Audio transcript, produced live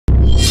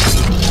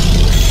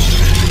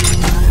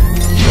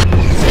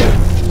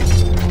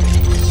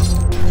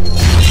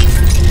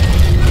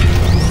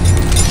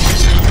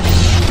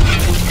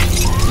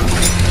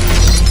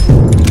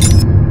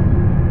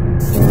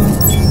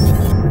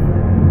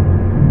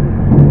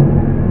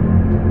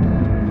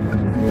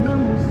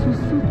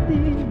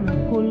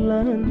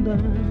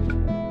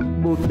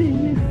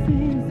Bobele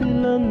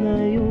sinzela na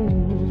yo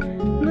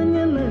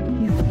nanyala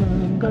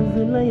kisanga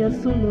nzela ya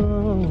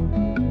solo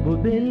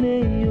bobele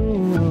yo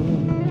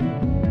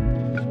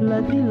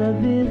la vie la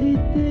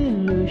vérité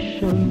le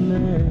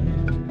chemin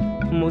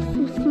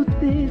mosusu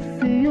te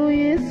se yo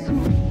Yesu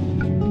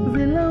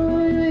nzela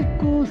oyo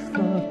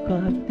ekosaka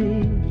te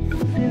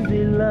se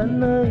nzela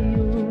na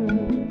yo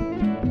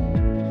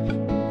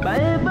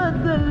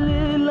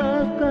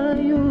bayebatalelaka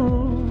yo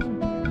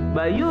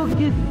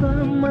bayokisa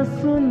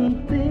masoni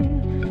te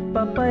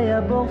papa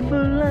ya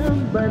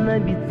borphelin bana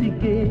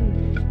bitike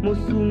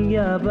mosungi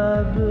ya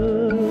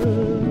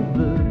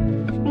baveuve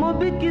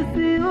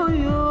mobikisi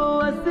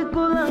oyo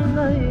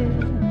asekolanga ye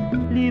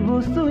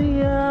liboso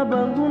ya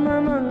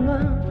banguna nanga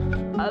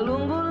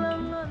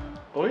alongolanga.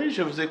 Oui,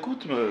 je vous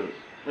écoute,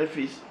 mes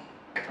fils.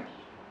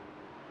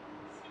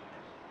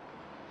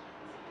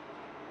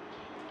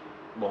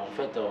 Bon, en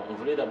fait, on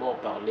voulait d'abord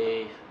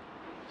parler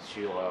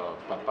sur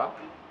papa.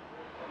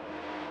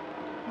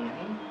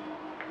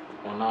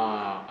 On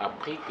a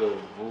appris que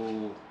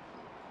vous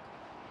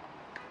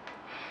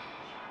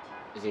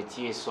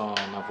étiez son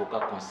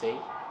avocat conseil.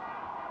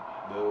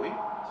 Ben oui.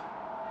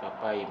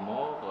 Papa est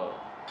mort,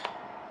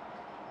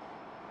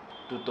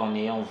 tout en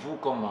ayant vous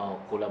comme un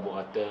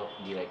collaborateur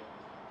direct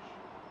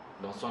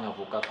dans son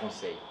avocat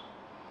conseil.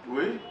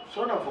 Oui,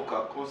 son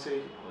avocat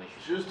conseil. Oui.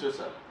 Juste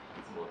ça.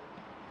 Bon.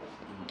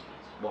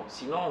 Bon,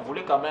 sinon, on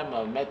voulait quand même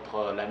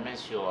mettre la main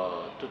sur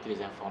toutes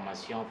les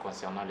informations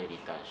concernant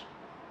l'héritage,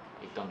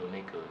 étant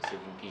donné que c'est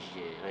vous qui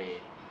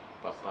gérez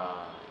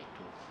papa et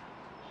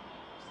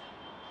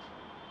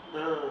tout.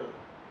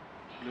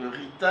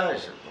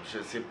 L'héritage, je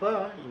ne sais pas,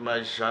 hein, il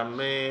m'a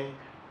jamais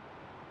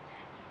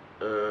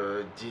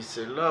dit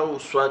cela, ou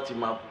soit il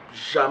m'a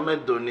jamais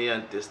donné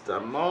un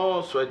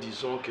testament, soit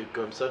disons que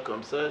comme ça,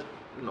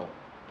 non.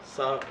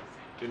 Ça,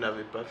 tu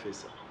n'avais pas fait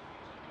ça.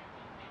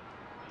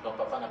 Donc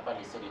papa n'a pas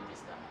laissé de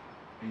testament?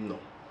 Non.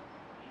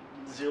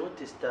 Zéro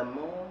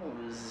testament,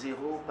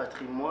 zéro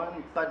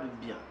patrimoine, pas de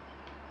bien.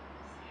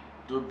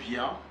 De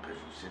bien, je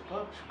ne sais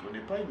pas, je ne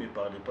connais pas, il ne me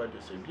parlait pas de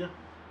ce bien.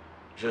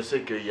 Je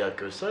sais qu'il n'y a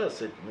que ça,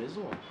 cette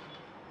maison.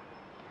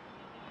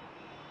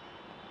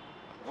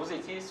 Vous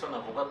étiez son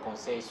avocat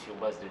conseil sur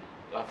base de...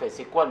 Enfin,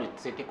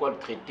 c'était quoi le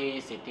traité?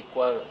 C'était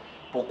quoi...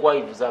 Pourquoi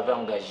il vous avait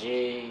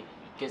engagé?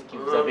 Qu'est-ce qu'il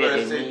vous avait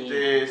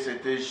remis?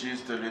 C'était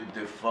juste le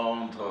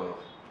défendre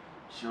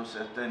sur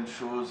certaines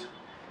choses.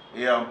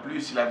 Et en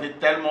plus, il avait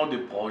tellement de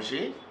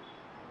projets.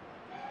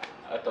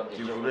 Attendez,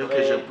 qu'il voulait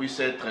que je puisse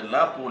être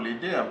là pour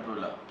l'aider un peu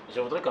là.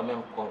 Je voudrais quand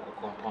même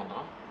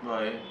comprendre. Hein.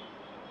 Ouais.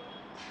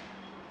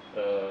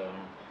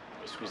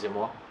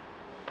 Excusez-moi.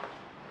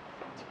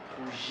 Des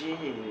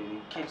projets,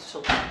 quelle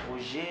sorte de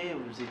projet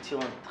vous étiez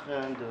en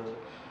train de...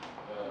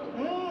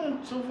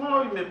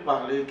 Souvent, il me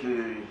parlait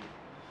qu'il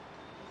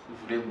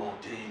voulait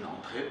monter une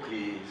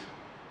entreprise,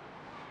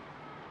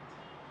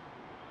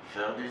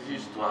 faire des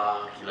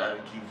histoires,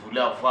 qu'il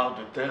voulait avoir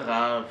de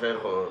terrain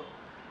vers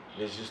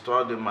les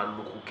histoires de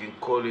Maloukou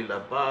Kinkole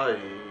là-bas.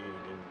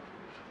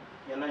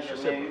 Il n'y en a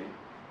jamais eu?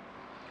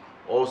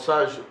 Oh,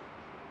 ça,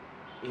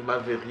 il ne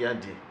m'avait rien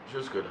dit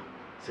jusque-là.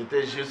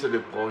 C'était juste le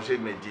projet,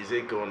 il me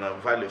disait qu'on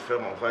va le faire,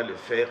 on va le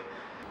faire.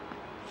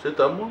 C'est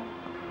à moi.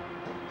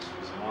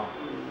 Excusez-moi.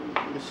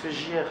 Monsieur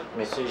JR.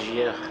 Monsieur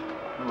JR.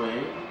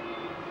 Oui.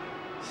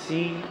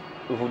 Si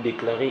vous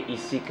déclarez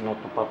ici que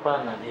notre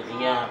papa n'avait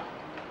rien,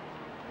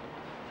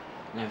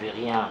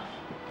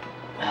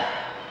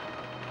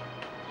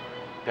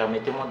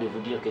 permettez-moi de vous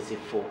dire que c'est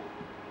faux.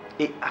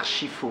 Et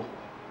archi faux.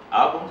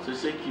 Ah bon, c'est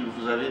ce qu'il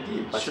vous avait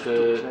dit. Parce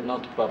que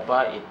notre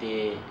papa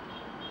était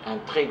un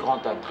très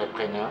grand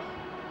entrepreneur.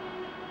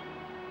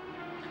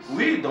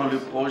 Oui, dans le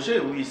projet,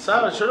 oui,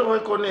 ça, je le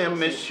reconnais,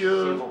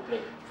 monsieur. S'il vous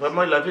plaît.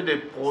 Vraiment, il avait des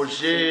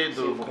projets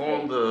de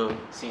grande...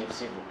 S'il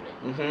vous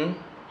plaît.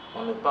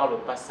 On ne parle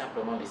pas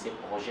simplement de ces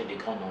projets de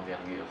grande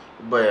envergure,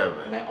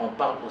 mais on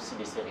parle aussi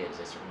de ses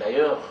réalisations.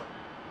 D'ailleurs,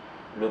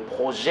 le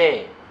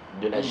projet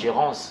de la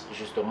gérance,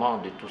 justement,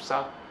 de tout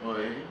ça,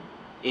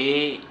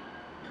 est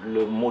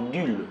le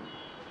module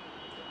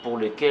pour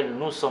lequel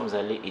nous sommes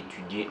allés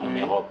étudier en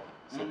Europe.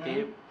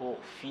 C'était pour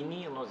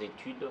finir nos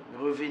études,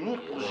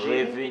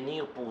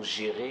 revenir pour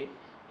gérer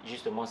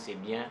justement ces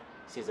biens,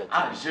 ces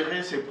activités. Ah,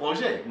 gérer ces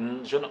projets?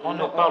 On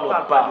ne parle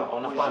pas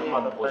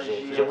de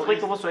projet. Je voudrais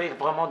que vous soyez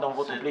vraiment dans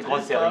votre plus grand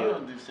sérieux.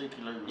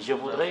 Je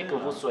voudrais que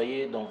vous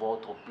soyez dans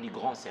votre plus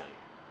grand sérieux.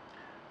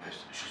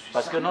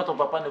 Parce que notre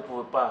papa ne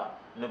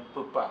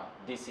peut pas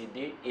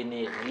décéder et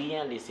ne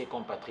rien laisser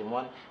comme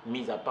patrimoine,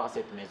 mis à part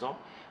cette maison.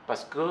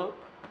 Parce que,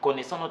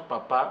 connaissant notre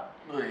papa,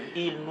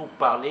 il nous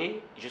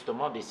parlait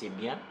justement de ses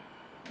biens.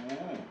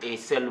 Et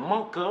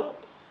seulement que,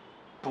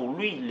 pour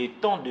lui, le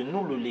temps de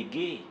nous le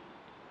léguer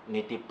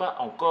n'était pas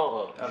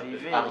encore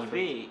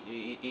arrivé,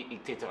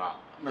 etc.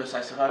 Mais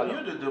ça sera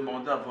mieux de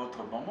demander à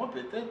votre maman,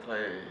 peut-être.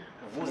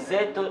 Vous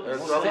êtes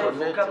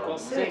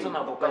un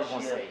avocat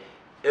conseil.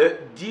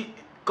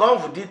 Quand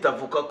vous dites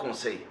avocat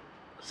conseil,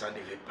 ça ne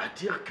veut pas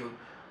dire que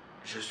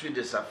je suis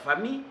de sa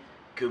famille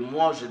que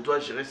moi je dois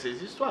gérer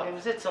ces histoires. Mais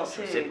vous êtes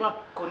censé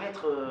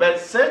connaître... Ben,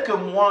 ce que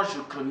moi je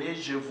connais,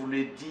 je vous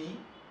l'ai dit,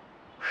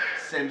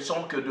 ce ne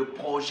sont que de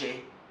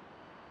projets.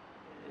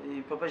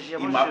 Et Papa J,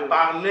 il m'a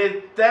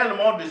parlé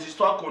tellement des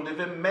histoires qu'on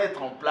devait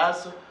mettre en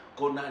place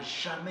qu'on n'a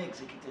jamais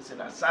exécuté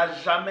cela. Ça n'a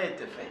jamais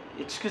été fait.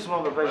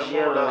 Excuse-moi Papa J,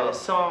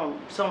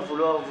 sans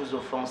vouloir vous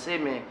offenser,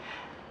 mais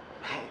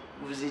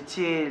vous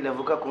étiez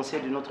l'avocat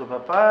conseil de notre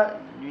papa,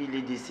 lui il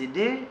est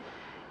décédé,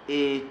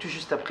 et tout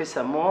juste après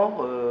sa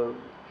mort,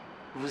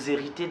 vous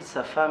héritez de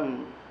sa femme.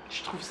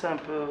 Je trouve ça un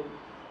peu...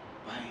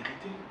 Pas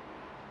hérité.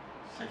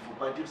 Ça, il ne faut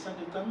pas dire ça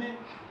de ta mère.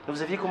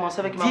 Vous aviez commencé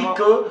avec maman. Dis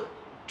que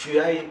tu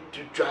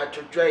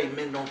as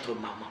aimé notre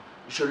maman.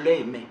 Je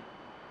l'ai aimé.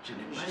 Je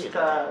l'ai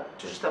pas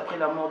juste après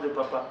la mort de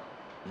papa.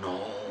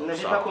 Non. Vous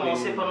n'avez pas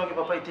commencé pendant que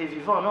papa était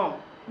vivant, non?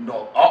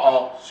 Non,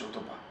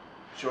 surtout pas.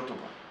 Surtout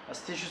pas. Ah,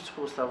 c'était juste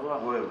pour savoir.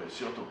 Oui,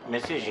 surtout pas.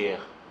 Monsieur JR.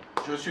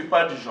 Je ne suis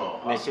pas du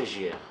genre. Monsieur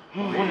JR,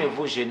 vous ne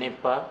vous gênez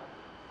pas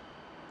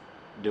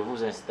de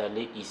vous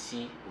installer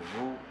ici,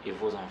 vous et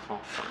vos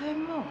enfants?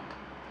 Vraiment?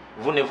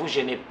 Vous ne vous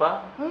gênez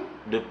pas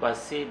de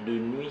passer de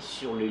nuit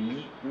sur le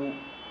lit où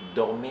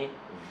dormait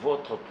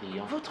votre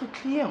client? Votre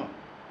client?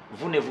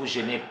 Vous ne vous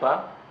gênez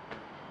pas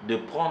de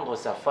prendre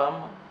sa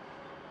femme,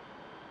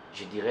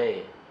 je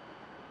dirais...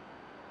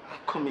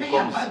 Il n'y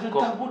a pas de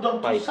tabou dans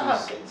tout ça.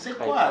 C'est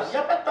quoi? Il n'y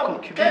a pas de tabou.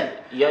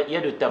 Il y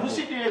a de tabou.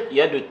 Il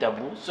y a de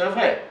tabou. C'est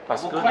vrai.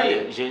 Parce que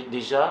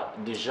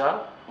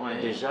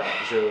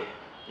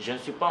je ne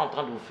suis pas en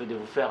train de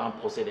vous faire un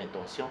procès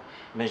d'intention,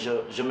 mais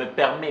je me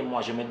permets,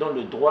 moi, je me donne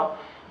le droit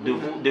de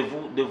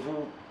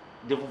vous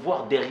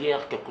voir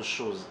derrière quelque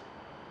chose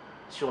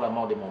sur la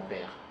mort de mon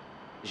père.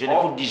 Je ne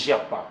vous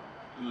digère pas.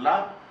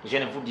 Là, je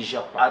ne vous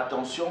digère pas.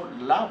 Attention,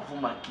 là, vous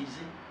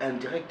m'accusez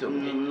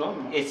indirectement. Non.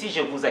 Et si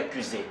je vous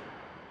accusais?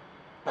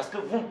 Parce que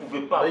vous ne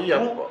pouvez pas,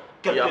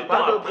 quelque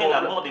temps après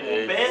la mort de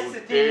mon père,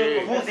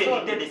 vous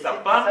héritez de sa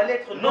femme.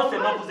 Non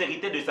seulement vous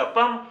héritez de sa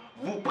femme,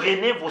 vous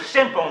prenez vos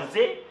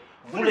chimpanzés,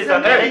 vous les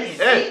amenez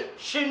ici,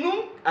 chez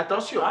nous.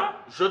 Attention,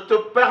 je ne te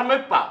permets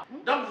pas.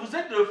 Donc vous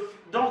êtes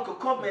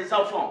comme mes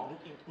enfants.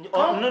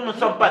 Nous ne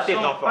sommes pas tes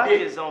enfants.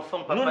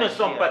 Nous ne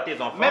sommes pas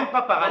tes enfants. Même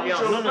pas par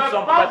alliance. Nous ne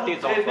sommes pas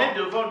tes enfants.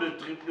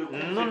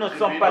 Nous ne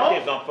sommes pas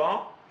tes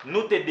enfants.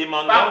 Nous te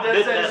demandons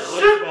d'être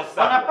responsable.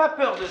 On n'a pas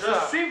peur de ça.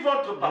 Je suis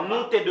votre papa.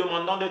 Nous te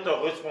demandons d'être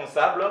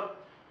responsable.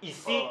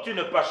 Ici, tu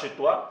n'es pas chez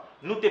toi.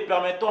 Nous te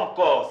permettons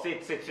encore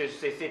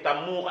cet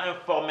amour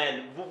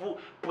informel. Vous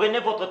prenez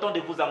votre temps de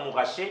vous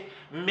amouracher.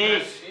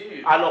 Mais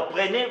alors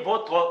prenez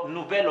votre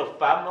nouvelle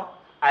femme.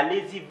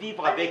 Allez-y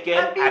vivre avec elle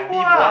à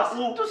Bibois,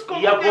 où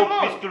il y a vos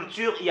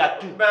piscicultures, il y a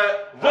tout.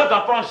 Vos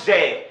enfants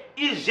gèrent.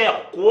 Ils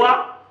gèrent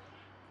quoi?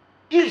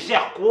 Ils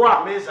gèrent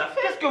quoi? Mes affaires.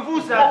 Qu'est-ce que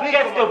vous avez?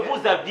 Qu'est-ce que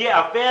vous aviez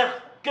à faire?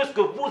 Qu'est-ce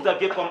que vous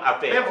aviez comme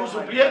affaire? Mais vous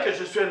oubliez que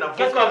je suis un avocat.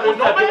 Qu'est-ce que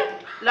vous avez?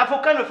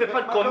 L'avocat ne fait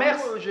pas de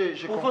commerce,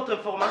 pour votre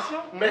information.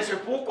 Mais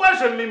c'est pourquoi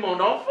j'ai mis mon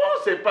enfant.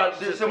 C'est pas...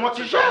 C'est moi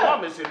qui gère.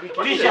 Mais c'est lui qui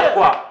tu gères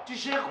quoi? Tu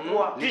gères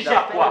quoi? Tu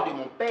gères quoi?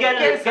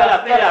 Quelle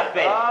affaire?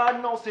 Ah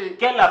non, c'est...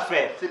 Quelle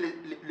affaire?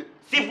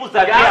 Si vous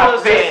aviez affaire,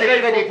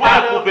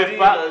 vous ne pouvez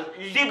pas.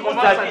 Si vous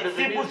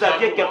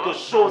aviez quelque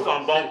chose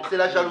en banque, c'est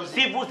la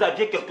jalousie. Si vous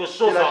aviez quelque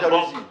chose en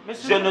banque,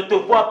 je ne te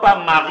vois pas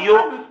Mario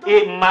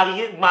et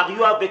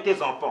Mario avec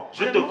tes enfants.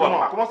 Je te vois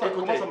pas. Comment ça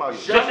Mario?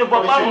 Je ne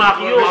vois pas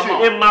Mario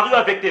et Mario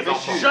avec tes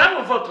enfants.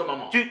 J'aime votre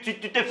maman. Tu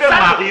te fais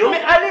Mario.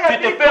 Tu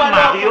te fais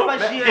Mario.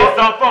 Tes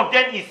enfants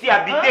viennent ici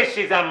habiter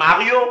chez un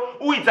Mario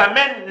où ils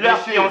amènent leur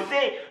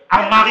fiancé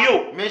à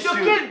Mario.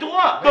 De quel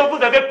droit? Donc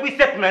vous avez pris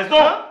cette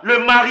maison, le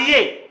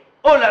marier.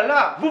 Oh là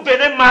là! Vous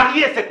venez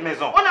marier cette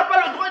maison. On n'a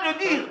pas le droit de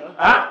dire.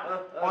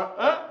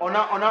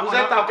 Vous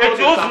êtes encore et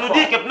tu oses nous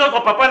dire que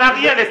notre papa n'a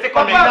rien laissé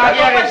comme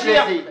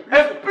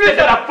C'est de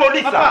la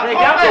folie ça.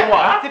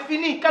 Regarde-moi. C'est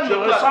fini, Je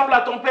calme-toi. ressemble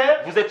à ton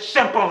père. Vous êtes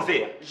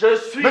chimpanzé. Je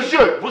suis...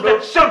 Monsieur! Vous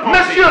êtes chimpanzé.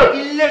 Monsieur! Vous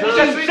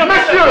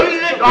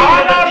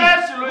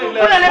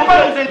n'allez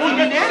pas nous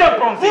intimider.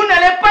 Vous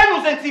n'allez pas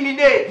nous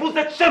intimider. Vous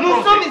êtes chimpanzé.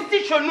 Nous sommes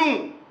ici chez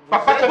nous.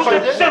 Papa, vous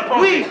êtes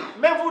chimpanzé. Oui.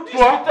 Mais vous dites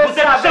vous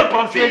êtes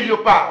chimpanzé. Tu es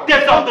léopard. Tu es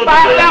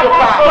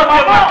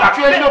léopard.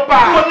 Tu es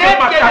léopard. On est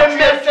que des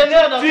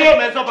mercenaires dans cette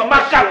maison, papa.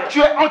 Tu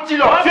es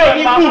antilope. Tu es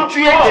hibou.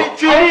 Tu es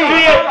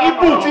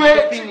hibou.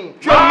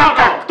 Tu es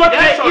macaque. Toi, tu es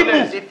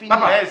hibou.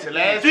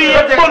 Tu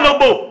es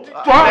bonobo.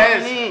 Toi,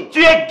 tu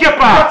es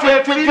guépard. tu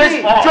es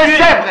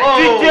zèbre.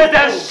 Tu es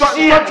un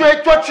chien.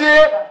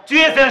 Tu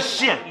es un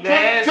chien. Tu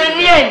es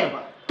mienne.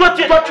 Toi,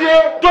 tu es tortue.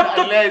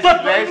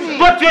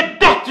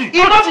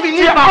 Il va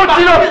finir par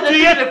parler de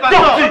tu es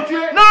tortue.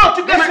 Non,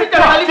 tu gaspilles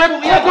ta salive pour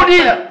rien.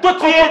 crocodile. Toi,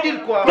 tu es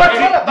quoi? toi,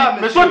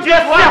 tu es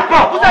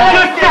serpent. Tu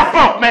es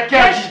serpent. Mais Tu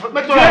es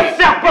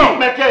serpent.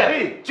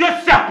 Tu es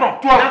serpent.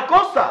 Toi,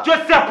 Tu es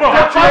serpent.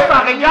 tu es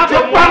regarde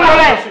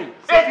congolais.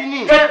 C'est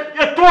fini.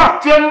 Et toi,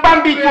 Tu es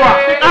Mbambi, toi.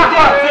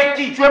 tu es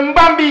qui? Tu es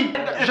Mbambi.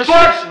 Je toi,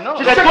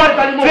 tu es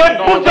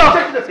Bouddha.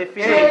 C'est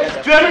fini.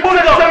 Tu es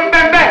Bouddha. Tu es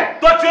Mbembe.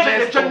 Toi, tu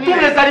es tous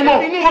les animaux.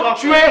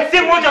 Tu es.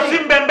 Si moi je suis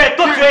Mbembe,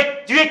 toi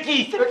tu es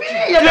qui? Tu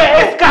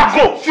es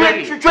escargot. Tu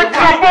es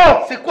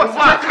crapaud. C'est quoi Tu es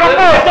ça?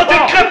 crapaud. Toi tu es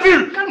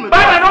crépule. Toi,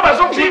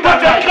 tu es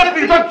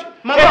crépule.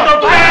 Et ton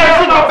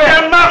père c'est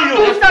un Mario.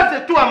 Tout ça,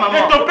 c'est toi, maman.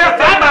 Et ton père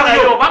c'est un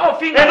Mario.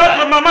 Et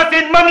notre maman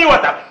c'est une Mami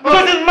Wata. Tu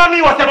es une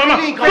Mami Wata, maman.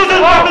 Tu es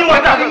une Mami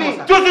Wata.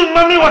 Tu es une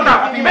Mami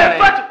Wata. Mais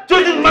toi, tu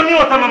es une Mami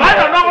Wata, maman.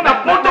 On a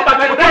pronto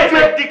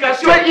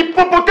tu es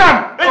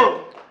hippopotame.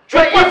 Tu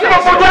es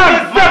hippopotame.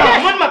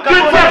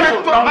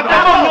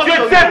 Tu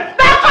es zèbre.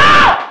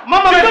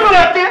 Maman,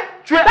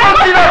 tu es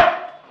antilope.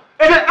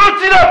 Tu es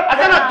antilope.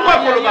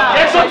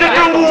 Tu es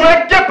kangourou. Tu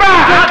es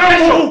guépard.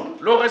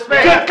 Le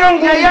respect. Tu es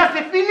kangourou.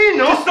 C'est fini,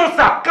 non? Tu sens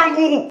ça,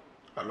 kangourou.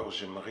 Alors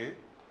j'aimerais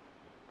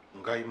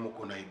Ngai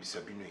Moko na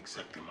Ibisabino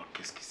exactement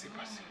qu'est-ce qui s'est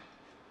passé.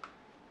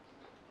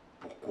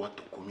 Pourquoi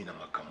tu commis na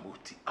makambo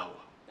ti awa?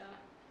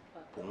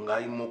 Pour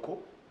Ngai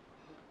Moko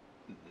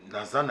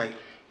Nazana.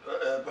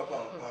 Papa,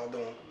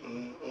 pardon.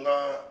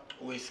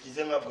 Oui,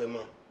 excusez-moi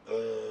vraiment.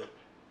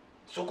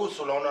 Soko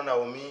solona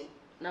Naomi.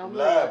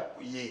 Là,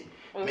 oui.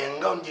 Mais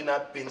on dit na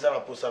penza na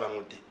posa la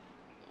montée.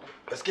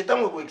 Parce que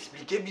tant que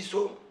expliquer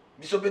biso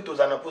beto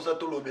zana posa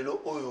to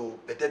lobelo oyo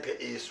peut-être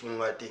et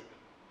soumate.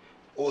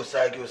 Au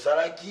saki au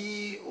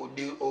salaki au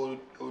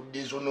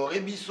déshonoré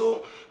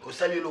biso au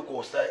saluer le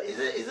constat et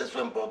c'est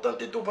important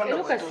et tout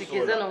vendre ko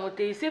to ça na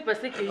moté c'est parce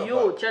que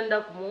yo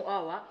tchanda ko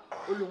awa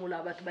olongola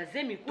batu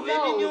bazemi kuna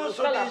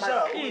so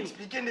déjà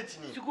expliquer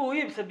netini siko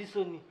yebisa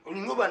bisoni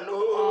olingo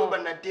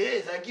bana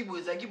te zaki bo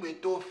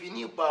to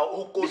finir par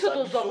oko biso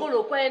to zoko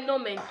lo kwa un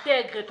homme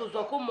intègre to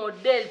zoko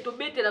modèle to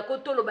betela ko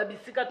to lo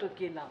babisika to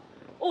kena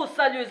o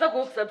saluer ça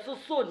ko sa biso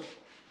soni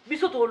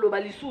biso to lo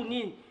balisu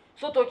nini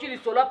soto ki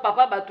lisolo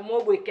papa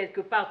batumo boye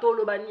quelque part to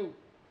lo bani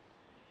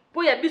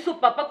po ya biso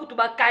papa kutu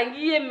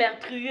bakangi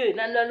meurtrier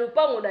na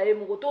lopango na ye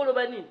moko to lo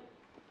bani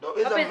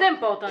c'est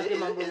important que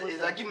mambo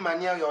ezaki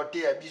manière yo te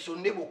ya biso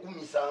nde boku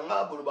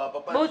misanga bolo ba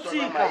papa biso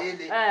na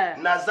mayele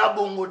naza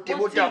bongo te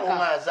bota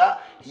ongaza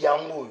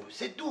yango yo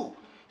c'est tout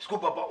parce que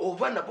papa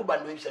ovanda po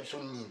bando ebisa biso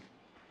nini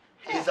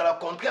ezala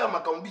contraire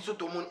makambo biso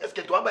to moni est-ce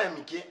que toi ba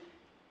yamike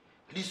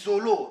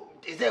lisolo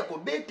ezali ko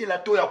betela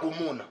to ya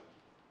komona.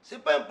 C'est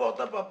pas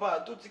important,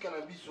 papa. Tout ce qu'on a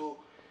vu sur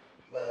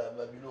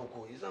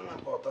Babiloko, ils sont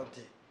importants.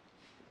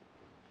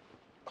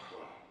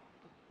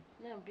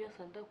 Il y a ambiance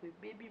en tant que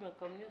bébé, ma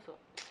camion ça.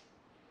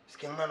 Parce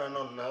que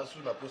non, na sous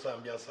na posa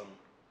ambiance.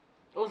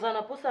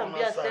 Ozana posa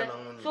ambiance.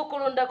 So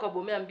kolonda kwa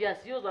bomé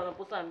ambiance, yo ozana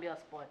posa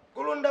ambiance point.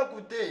 Kolonda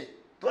coûté.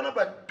 Toi n'a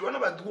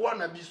pas droit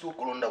na biso.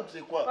 Kolonda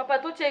c'est quoi? Papa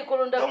toi tu es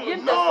kolonda bien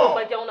ta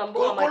sopa qui on a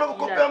mbonga makila.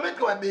 Ko permettre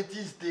que la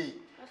bêtise té.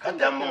 Quand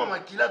tu as mbonga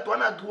makila, toi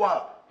na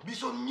droit.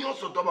 Biso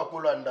nyonso to ba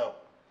kolonda.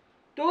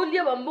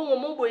 Tolia bambongo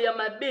mombo ya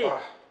mabe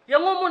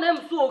yango mona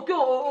msu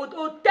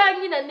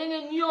otangi na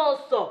ndenge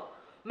nyonso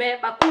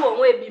mais bakuwa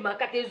ngo ebima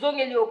kaka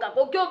ezongeli oka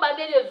kokyo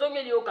bandeli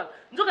ezongeli oka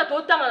nzoka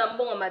totanga na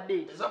mbongo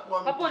mabe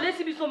papa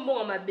lesi biso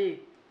mbongo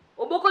mabe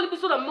obokoli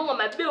biso na mbongo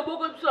mabe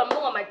obokoli biso na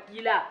mbongo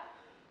makila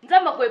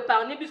nzamba ko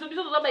épargner biso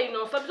toza ba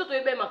innocent biso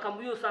toyebe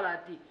makambu yo sala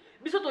te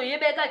biso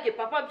toyebeka ke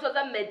papa biso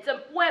za médecin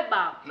point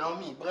ba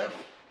Naomi bref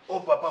au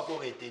papa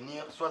pour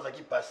retenir soit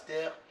qui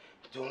pasteur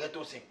tu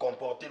on se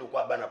comporter le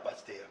quoi bana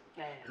pasteur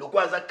le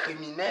quoi ça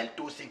criminel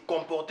tu se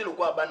comporter le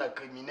quoi bana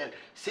criminel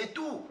c'est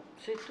tout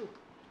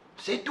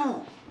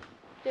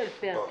tel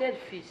père tel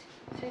fils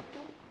c'est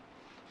tout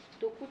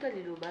tokuta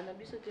lilo bana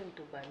biso te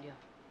mto bandia.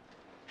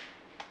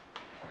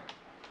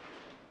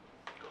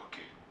 OK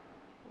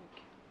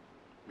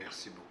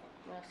merci beaucoup.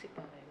 Merci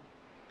pareil.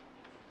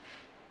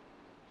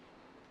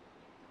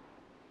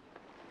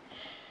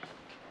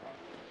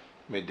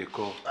 Mais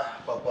décor.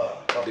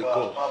 Papa.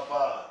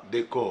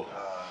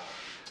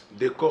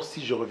 Décor,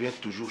 si je reviens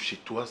toujours chez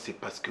toi, c'est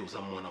parce que aux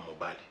amouana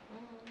mobali.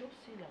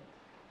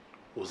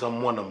 Aux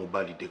amouana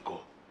mobali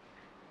décor.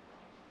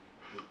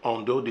 En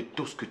dehors de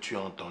tout ce que tu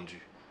as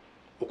entendu,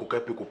 au cas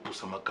peut qu'on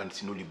pousse ma canne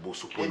sinon les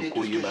boss pour le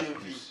courrier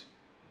plus.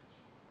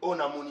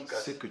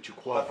 Ce que tu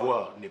crois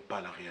voir n'est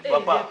pas la réalité.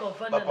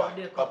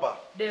 Papa.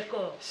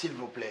 D'accord. S'il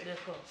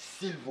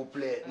vous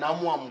plaît, na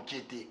moi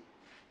m'inquiéter.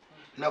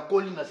 Na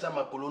koli na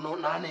sama kolono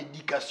na na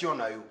éducation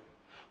na yo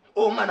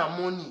o nga na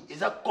moni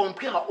eza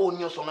contraire a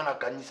onyo songa na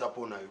kanisa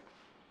pona yo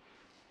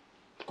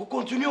ko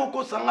continuer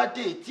ko sanga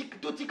te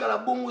to tika la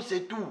bongo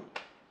c'est tout.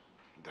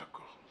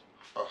 D'accord.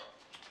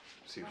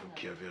 C'est vous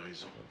qui avez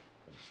raison.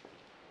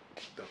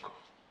 D'accord.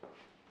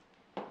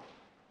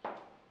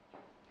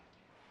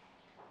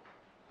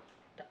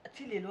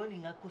 Ti lelo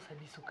linga ko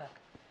sabiso kaka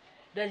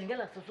dalinga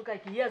la sosuka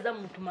ki yaza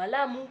mutu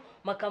malamu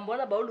makambo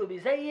na baolo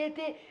beza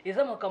yete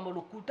eza makambo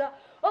lokuta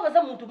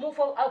okaza mutu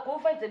mofo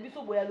akofa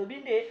biso boya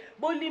lobinde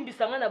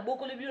bolimbisanga na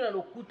boko lebino na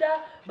lokuta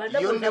banda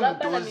ko sala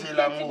bana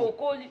mikiti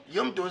bokoli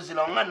yo mto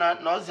zilanga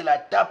na zila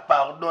ta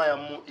pardon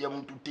ya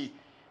mutu te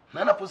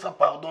nana posa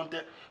pardon te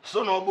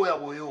so na boya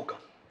boyoka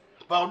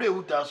pardon e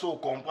uta so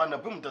comprendre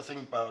pe muta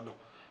sengi pardon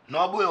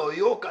na boya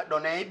yoka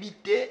dona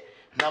ebité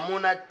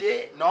namona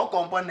te na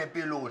comprendre pe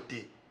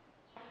lote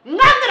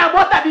nganga na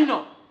bota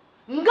bino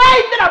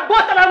ngai te na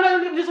bota la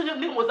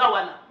ni moza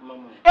wana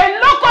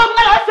eloko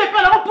ngala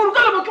sepela ngo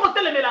pourquoi le mokiko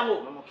telemela ngo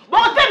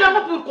bon telemela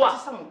ngo pourquoi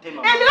et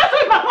là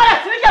so papa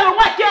la sili ya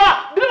longwa kewa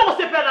bino mo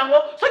sepela ngo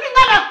soki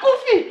ngala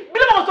kufi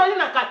bino mo soni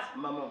na kati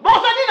bon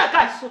soni na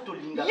kati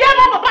ye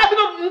mo papa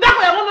bino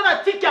ndako ya ngo na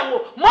tiki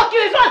yango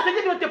mokilizo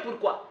asengi bino te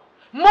pourquoi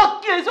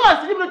mokilizo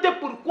asengi bino te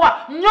pourquoi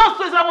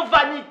nyonso eza mo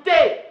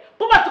vanité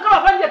pour batuka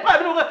bavandi pas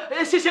bino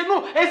chez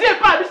nous ezé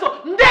pas biso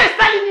nde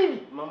sali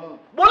nini maman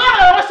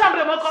bolala la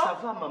chambre moko ça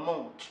va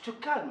maman tu te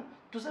calmes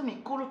toza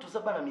mikolo toza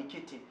bana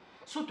mikete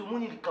surtout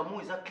moni likamo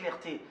eza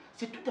clarté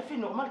c'est tout à fait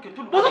normal que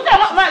tout le monde bozo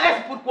tellement à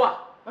l'aise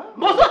pourquoi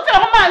bozo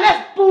tellement à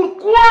l'aise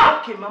pourquoi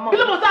OK maman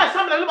bino boza la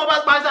chambre le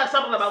baba baza la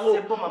chambre na bango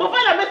bo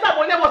fa la mesa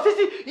bonne bo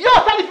sisi yo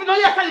sali fino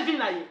ya sali fino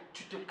naye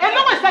et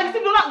non mais sangisi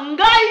bino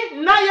ngai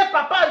naye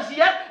papa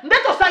hier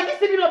ndeto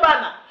sangisi bino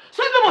bana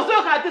so bino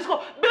bozo ka tesko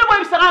bino bo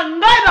bisanga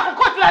ngai na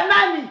kokotela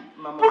nani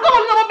pourquoi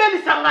vous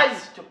n'avez pas dit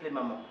s'il te plaît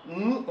maman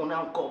nous on a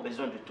encore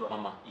besoin de toi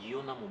maman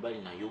yona mobali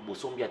na yo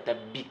bosombi ata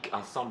bic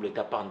ensemble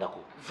ta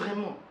pandako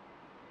vraiment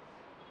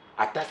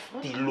ata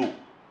stylo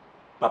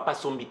papa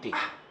sombité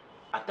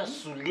ata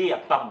soulier ya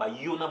pamba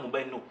yona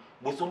mobali no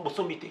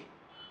bosombité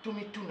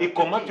et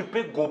comment tu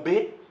peux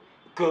gober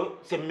que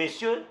ces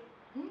messieurs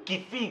qui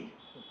fit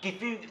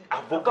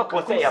avocat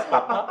conseil à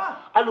papa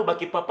alors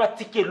que papa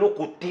tike l'autre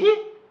côté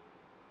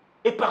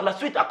et par la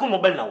suite à quoi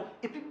mobile là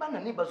et puis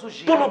banane bazo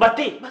gérer tolo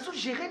baté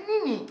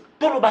nini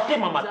tolo baté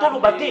maman tolo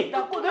baté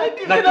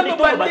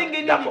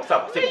d'accord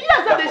ça c'est il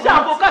y a déjà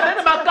avocat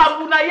c'est ba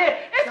kambunaye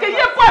est-ce que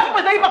yé quoi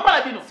fait ça papa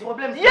la bino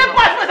problème yé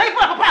quoi fait ça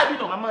papa la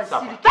bino maman ici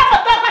ta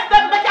pas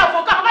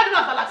avocat maman bino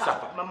sala ça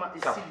maman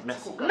ici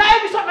merci na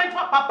émission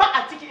 23 papa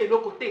atiki et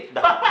l'autre côté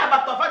papa ya ba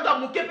papa doit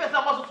mouke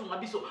pesa moi sur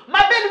biso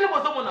ma belle ni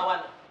bozo mona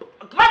wana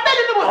ma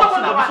belle ni bozo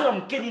mona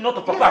wana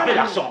notre papa avait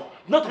l'argent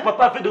notre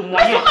papa avait de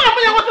moyens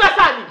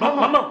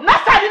maman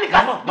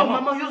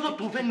maman yozo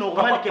trouver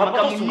normal que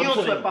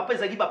papa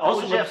ezaki ba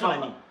projet est-ce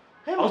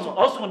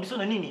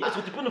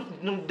que tu peux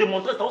nous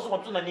démontrer ça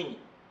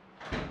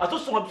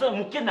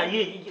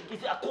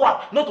à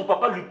quoi notre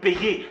papa lui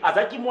payait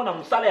azaki mona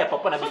musala ya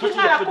papa na biso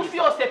na kufi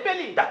au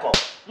sepeli d'accord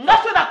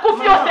ngaso na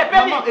kufi au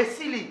sepeli maman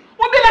esili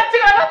obela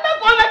tika na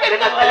ko na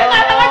keleka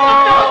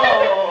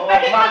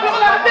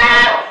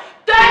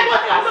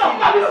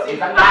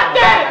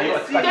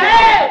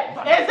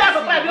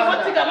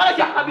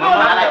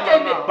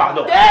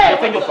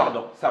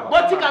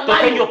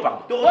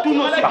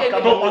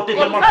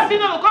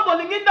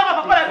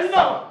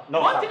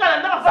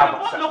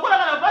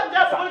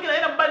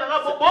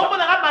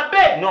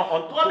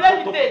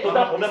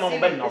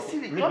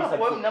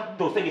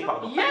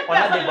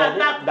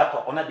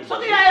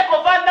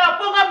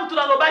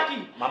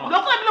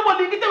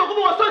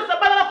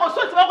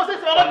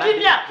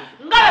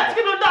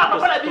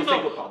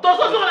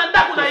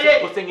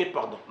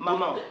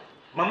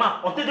Maman,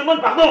 on te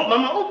demande pardon.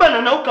 Maman, ou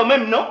banana ou quand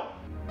même, non?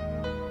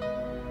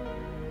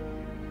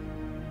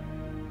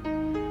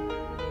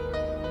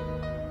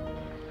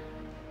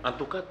 En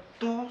tout cas,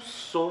 tout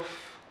sauf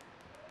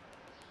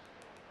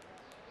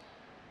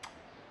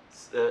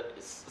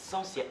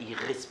sens il y a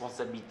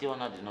irresponsabilité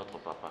on a de notre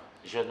papa.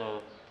 Je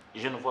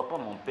ne vois pas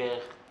mon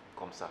père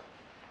comme ça.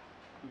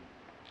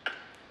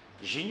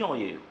 Junior,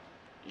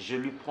 je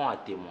lui prends à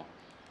témoin.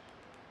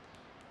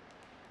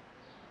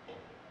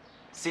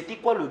 C'était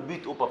quoi le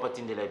but au papa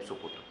Tindela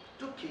Sokoto?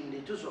 Tout qui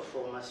est tous en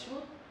formation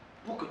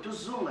pour que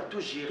tous hommes à tout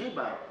gérer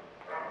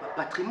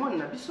patrimoine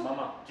n'abisso.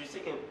 Maman, tu sais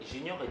que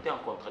Junior était en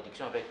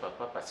contradiction avec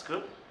papa parce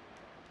que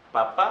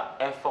papa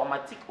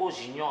informatique au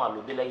Junior à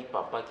l'Obelaï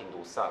papa qui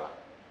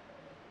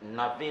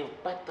n'avait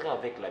pas trait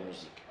avec la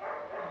musique.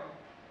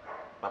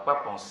 Papa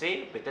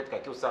pensait peut-être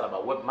qu'il y a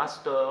un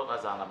webmaster,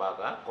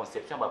 une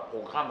conception, un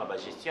programme, une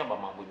gestion,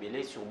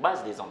 sur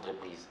base des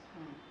entreprises.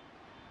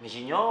 Mais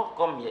Junior,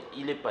 comme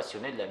il est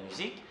passionné de la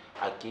musique,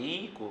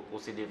 accueilli, qu'on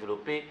s'est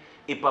développé.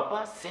 Et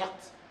papa,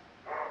 certes,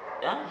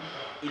 hein,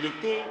 il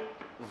était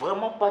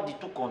vraiment pas du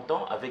tout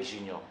content avec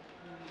Junior.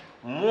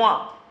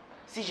 Moi,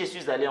 si je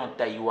suis allé en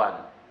Taïwan,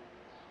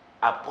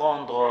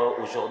 apprendre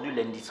aujourd'hui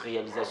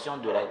l'industrialisation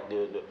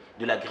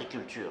de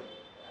l'agriculture,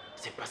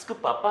 c'est parce que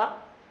papa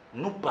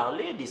nous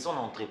parlait de son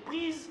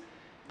entreprise,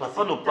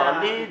 papa nous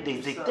parlait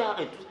des hectares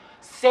et tout.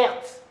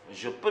 Certes,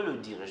 je peux le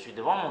dire, je suis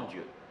devant mon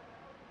Dieu.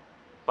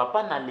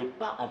 Papa n'allait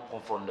pas en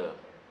profondeur.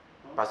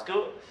 Parce que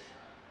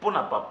pour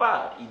notre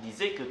papa, il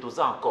disait que tout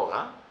ça encore,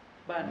 hein,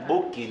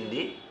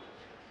 Bokende,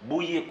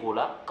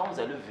 Boyekola, quand vous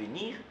allez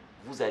venir,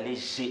 vous allez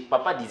gérer.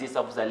 Papa disait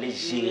ça, vous allez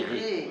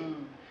gérer.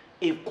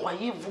 Et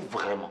croyez-vous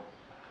vraiment,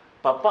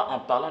 papa en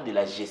parlant de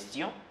la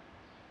gestion,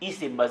 il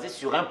s'est basé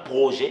sur un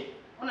projet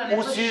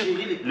ou sur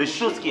les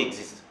choses qui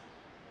existent.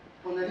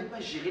 On n'allait pas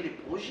gérer les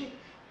projets.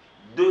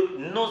 De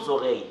nos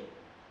oreilles,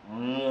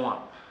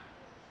 moi,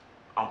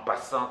 en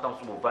passant, tant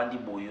que Vandi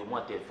Boyo,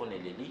 moi, téléphone et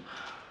Léli,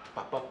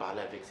 papa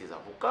parlait avec ses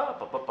avocats,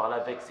 papa parlait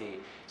avec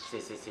ses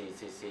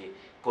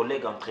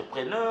collègues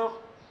entrepreneurs.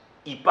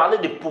 Il parlait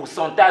de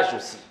pourcentage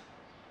aussi.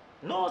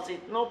 Non, c'est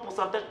non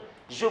pourcentage.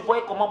 Je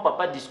voyais comment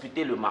papa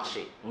discutait le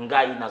marché.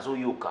 Ngai nazo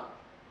yoka.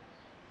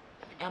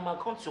 Et à ma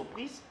grande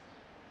surprise,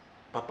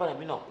 papa l'a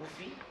mis dans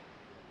Koufi.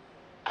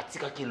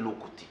 Atika qui est l'autre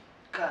côté.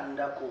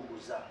 Kanda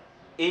Kobuza.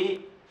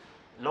 Et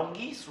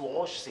l'anguille sous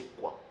roche, c'est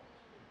quoi?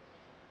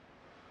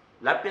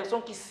 La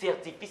personne qui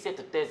certifie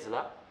cette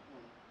thèse-là,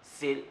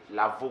 c'est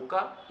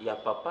l'avocat, il y a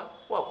papa,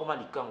 ou à comment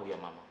il y a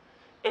maman.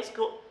 Est-ce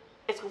que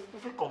vous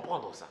pouvez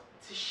comprendre ça?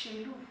 C'est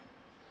chelou.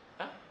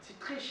 Hein? C'est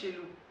très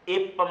chelou.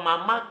 Et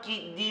maman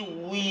qui dit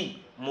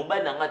oui, mon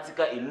bain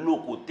d'angatika est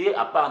l'autre côté,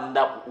 à part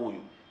Ndaku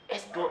Oyo.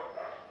 Est-ce que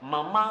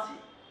maman,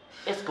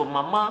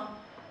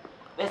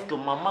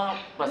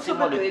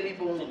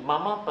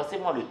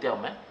 passez-moi le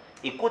terme, hein?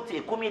 Et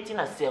combien est-il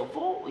un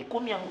cerveau, et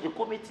combien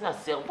est-il un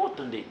cerveau,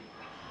 attendez.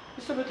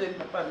 Ça veut dire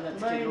papa,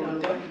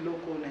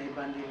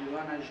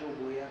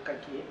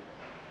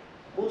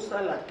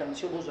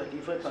 l'attention vous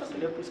livrer parce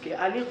que puisque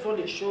aller voir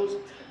les choses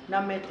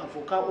na mettre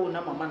avocat ou na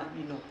maman na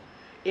bino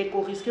et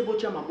qu'on risque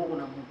botia maboko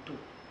na mutu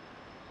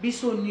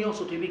biso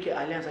nyonso toyebi ke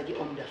aller azaki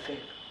homme d'affaires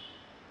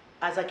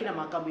azaki na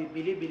makambo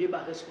ebele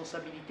ba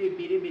responsabilité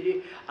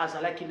ebele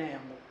azalaki na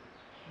yango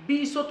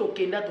biso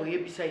tokenda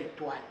toyebisa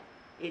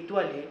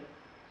étoile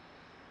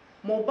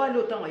mobali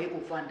otango aye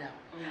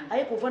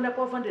kovanda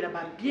po avandela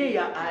babie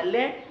ya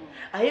Alain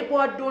aye po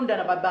adonda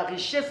na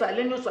barichesse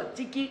Alain nyonso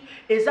atiki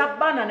eza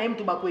bana na ye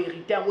mutu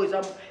bakoherite yango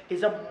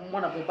eza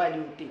mwana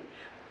mobali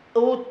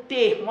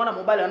ote mwana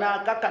mobali wana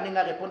kaka ndenge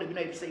arépondre bino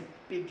ayebisa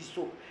mpe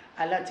biso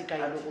Alain atika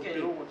eloko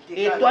te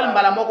étoile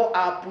mbala moko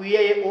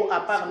appuye ye o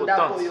apart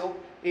ndako oyo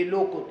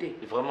eloko te.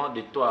 Vraiment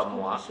de toi à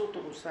moi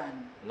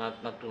na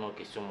toute une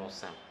question mon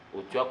simple.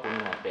 Tu as connu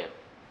mon père,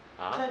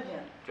 hein? Très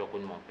bien. Tu as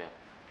connu mon père.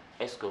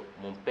 Est-ce que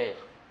mon père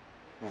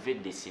pouvait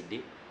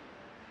décéder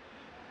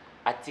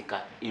à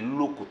Tika et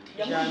l'autre côté?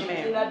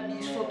 Jamais.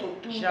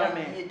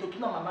 Jamais.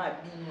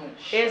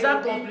 Et sa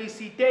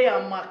complicité à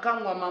maman à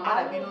maman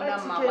na bino na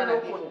maman na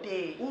bino.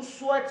 Ou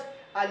soit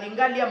à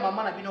l'ingali à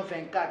maman na bino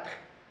 24.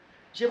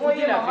 Je vous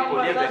dis la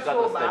vérité.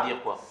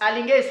 C'est-à-dire quoi?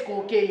 Alinga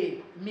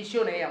escroquer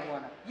mission na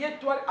yangwana. Ye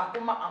toi a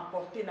comment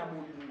emporter na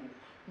bolingo.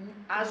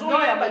 Non,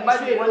 ya ba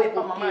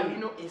maman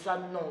bino eza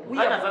non. Oui,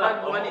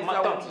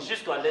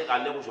 jusqu'à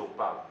l'heure où je vous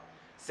parle.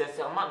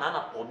 Sincèrement, on a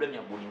un problème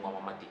avec Bolingo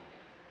Maman.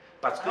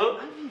 Parce que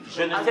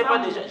je ne sais pas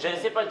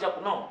déjà,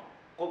 non.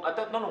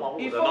 Attends, non,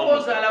 il faut qu'on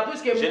s'en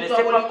puisque je ne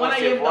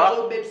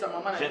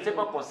sais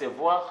pas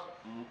concevoir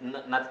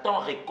Nathan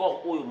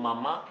record où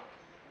maman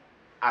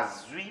a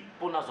zui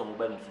pour notre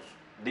mobile.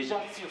 Déjà,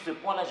 sur ce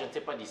point-là, je ne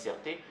sais pas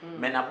disserter,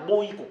 mais na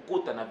boyi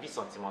kokota na vie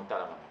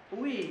sentimentale à maman.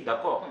 Oui.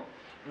 D'accord.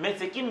 Mais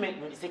ce qui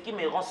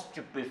me rend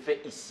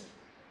stupéfait ici,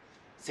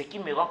 ce qui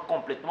me rend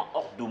complètement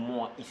hors de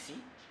moi ici,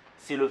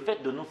 c'est le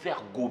fait de nous faire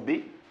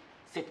gober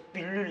cette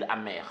pilule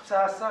amère.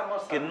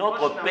 Que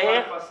notre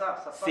père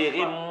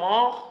serait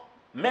mort,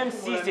 même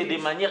si c'est de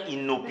manière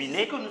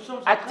inopinée,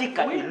 à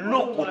Tika et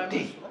l'autre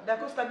côté.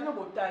 D'accord, c'est bien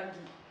beau tangi.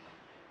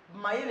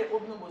 Maïle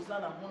obno bosla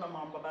na mona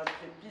mamba ba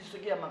puis ce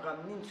qui a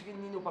makamni ce qui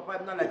nino papa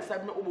na la tsa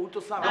bino obo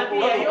to sa na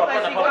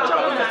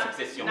pas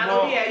succession.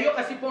 Non, yo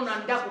kasi pona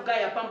ndako ka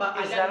ya pamba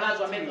ala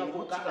nazo mettre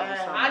avocat.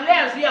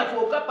 Ala azi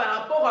avocat par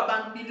rapport à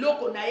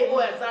bambiloko na ye o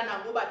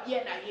yazana ngo ba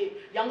bien na ye.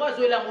 Yango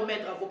azoela ngo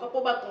mettre avocat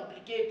pour ba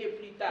compliquer et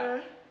plus tard.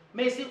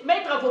 Mais si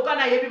mettre avocat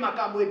na yebi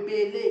makambo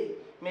ebele.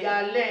 Mais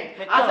Alain,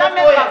 asa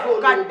mettre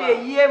avocat te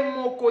ye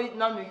moko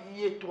na no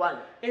ye étoile.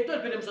 Étoile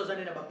peut même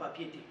sozane na ba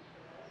papier te.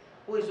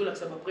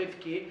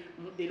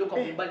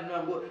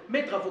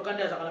 Mettre avocat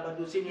dans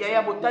dossier.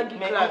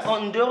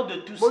 En dehors de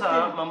tout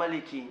ça, Maman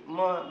Leki,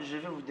 moi je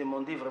vais vous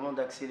demander vraiment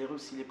d'accélérer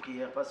aussi les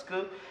prières parce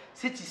que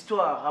cette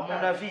histoire, à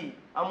mon avis,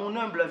 à mon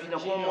humble avis,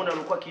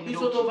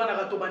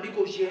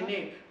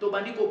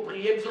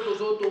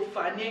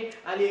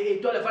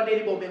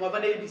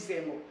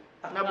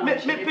 mais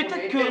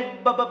peut-être que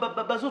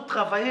Bazo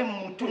travaillait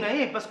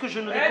parce que je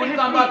ne reconnais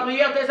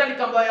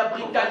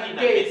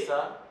plus.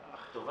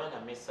 Tovin a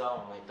mis ça,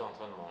 on était en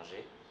train de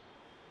manger.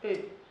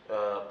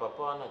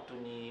 Papa a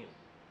tenu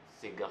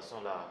ces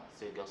garçons-là,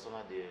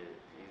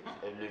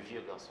 le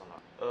vieux garçon-là.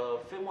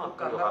 Fais-moi un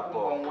peu le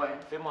rapport.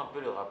 Fais-moi un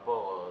peu le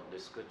rapport de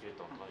ce que tu es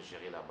en train de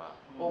gérer là-bas.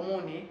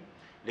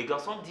 Les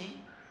garçons disent,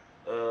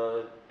 on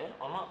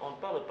ne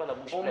parle pas la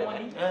bouche pleine.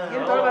 On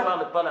ne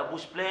parle pas la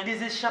bouche pleine.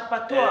 Des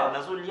échappatoires.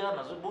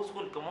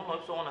 Comment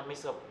on a mis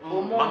ça?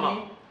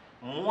 Maman.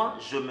 Moi,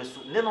 je me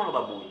souviens,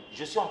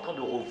 je suis en train de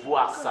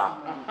revoir ça.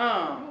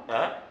 Hein?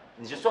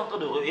 Je suis en train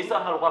de revoir, et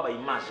ça, on a le droit à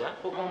l'image.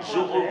 Je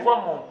revois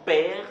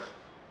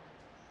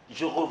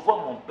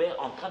mon père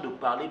en train de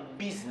parler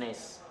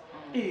business.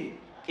 Et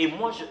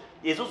moi,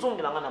 ils ont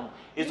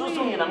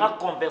une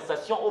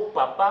conversation au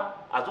papa,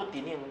 à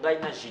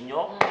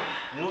junior,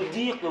 nous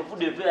dire que vous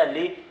devez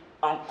aller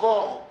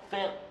encore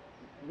faire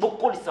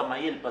beaucoup de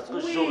Samaïel parce que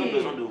j'aurai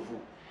besoin de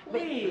vous.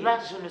 Mais là,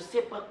 je ne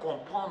sais pas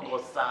comprendre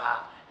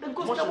ça. Moi,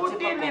 je ne sais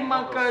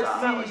pas comprendre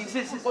ça.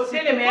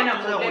 C'est le meilleur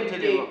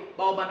problème.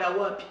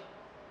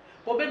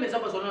 Problème, c'est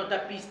que ta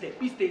piste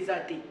est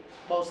zate.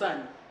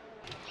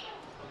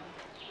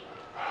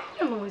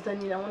 Non, les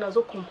amis, on a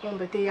besoin de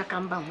comprendre.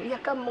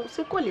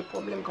 C'est quoi les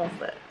problèmes qu'on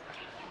fait?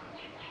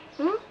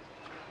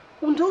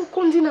 On doit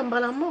conduire dans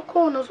le monde,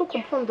 on a besoin de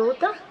comprendre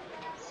d'autres.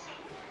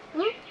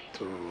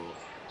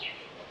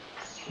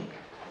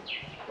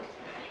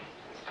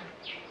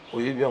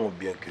 Oui, bien ou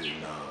bien que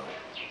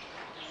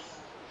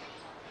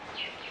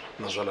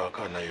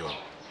nazalaka na yo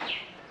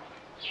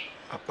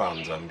à part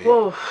Nzambe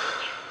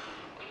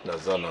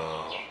nazana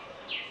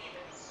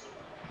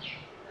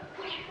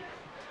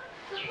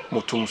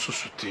moto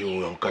mosusu te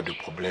oyo en cas de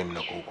problème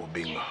nakoki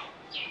kobenga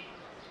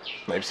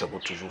nayebisa ko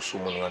toujours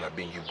somonanga na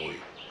bengi boye.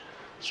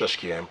 Sache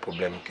qu'il y a un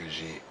problème que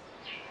j'ai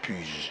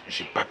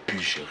pas pu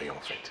gérer en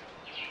fait.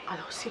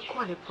 Alors c'est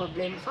quoi le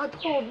problème? Va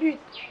droit au but.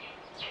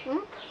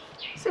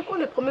 C'est quoi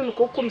le problème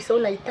comme ça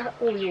on a été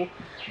oyo?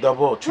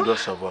 D'abord tu dois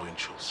savoir une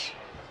chose.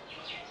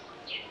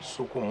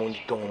 Soko mondi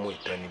tongo mo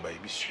itani ba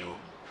ebisio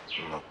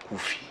na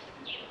kufi.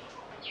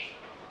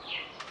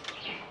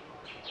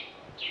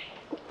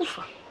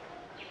 Kufa.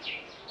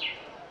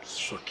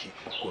 Soki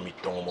okomi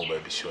tongo mo ba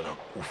ebisio na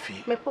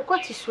kufi. Mais pourquoi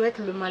tu souhaites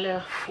le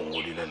malheur?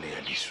 Fongoli la le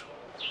aliso.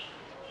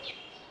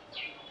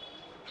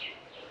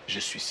 Je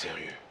suis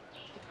sérieux.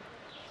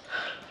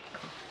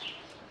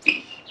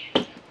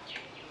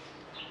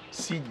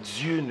 Si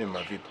Dieu ne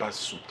m'avait pas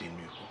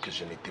soutenu ou que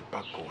je n'étais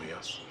pas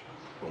coriace,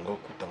 alors,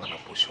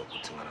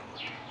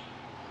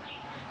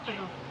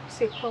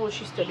 c'est quoi au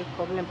juste le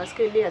problème? Parce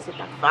que Léa, c'est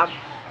ta femme.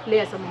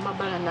 Léa, c'est maman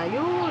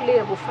Balanayo.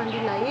 Léa, c'est Fandi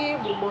Naye.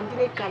 Bondi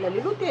les Kala.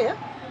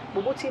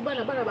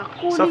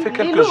 Ça fait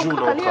quelques jours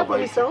qu'on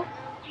travaille. Ça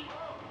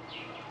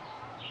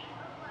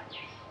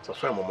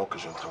fait un moment que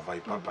je ne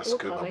travaille pas parce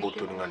que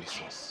Baboto n'a pas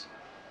licence.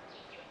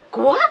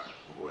 Quoi?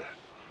 Ouais.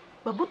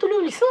 Baboto n'a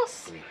pas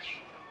licence? Oui.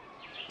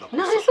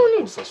 N'a raison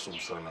ni?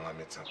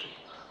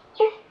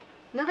 Oh,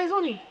 n'a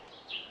raison ni?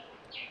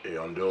 Et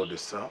en dehors de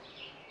ça,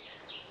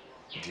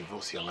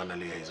 divorce, il y en a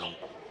les raisons.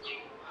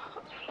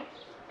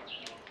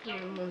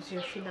 Mon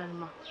Dieu,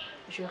 finalement,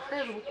 je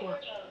rêve ou quoi?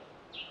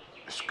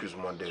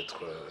 Excuse-moi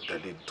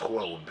d'aller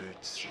droit au but,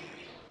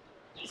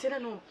 c'est là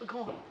non,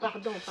 grand,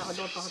 pardon.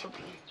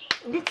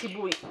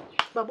 Nitiboui,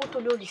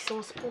 Babotolo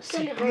licence, pour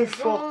quelle raison? C'est plus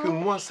fort que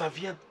moi, ça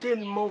vient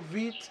tellement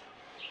vite.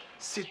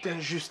 Cette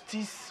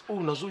injustice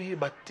où nous avons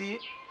battu,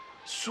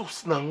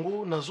 source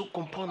nango, nous avons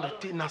comprendre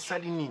que na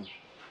salinine.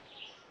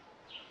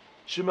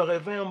 Je me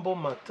réveille un bon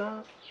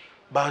matin,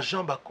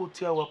 Jean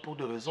Bakoti pour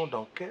des raisons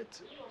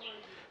d'enquête.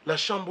 La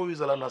chambre où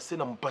ils allaient nasser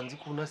na mpandi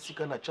kuna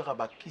sika na tchara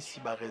bakisi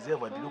ba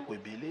réserve biloko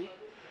ebele.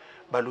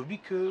 Balobi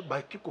que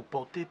baki ko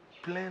porter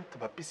plainte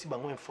ba pesi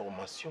bango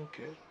information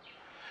que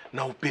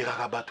na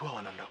opératoire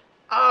wananda.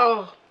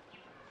 Oh.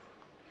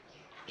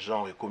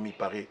 Genre commis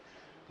paré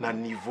na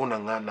niveau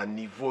na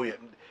niveau ya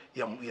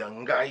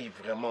ngai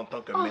vraiment en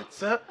tant que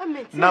médecin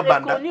na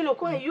banda le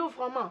quoi yo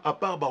vraiment à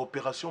part ba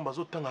opération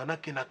bazo tanga na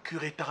ke na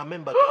curé ta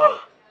même ba.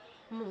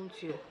 Mon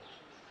Dieu.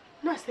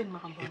 Non, c'est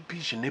marrant. Et puis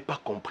je n'ai pas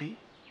compris.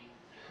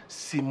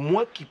 C'est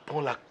moi qui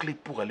prends la clé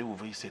pour aller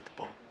ouvrir cette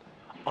porte.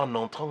 En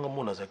entrant,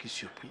 mon azaki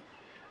surpris.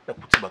 La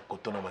petite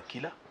coton na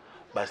makila,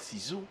 ba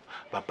ciseaux,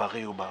 ba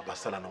pareil au ba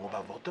sala na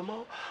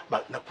avortement,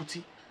 ba na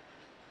petit.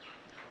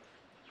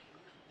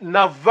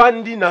 Na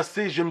vandi na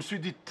je me suis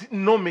dit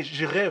non mais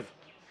je rêve.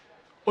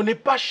 On n'est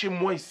pas chez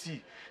moi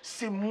ici.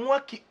 C'est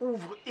moi qui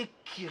ouvre et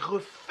qui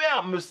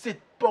referme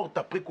cette porte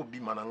après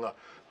Kobimananga.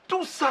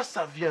 Tout ça,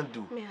 ça vient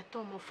d'où? Mais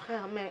attends mon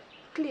frère, mais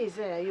clé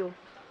yo.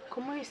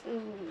 Comment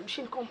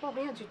je ne comprends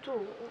rien du tout.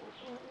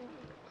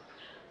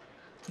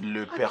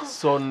 Les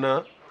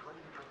personnes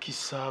qui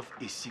savent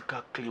ici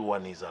qu'à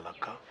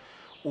Cléwanezalaka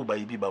ou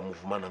baïbi ba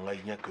mouvement nanga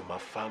il n'y a que ma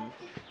femme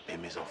et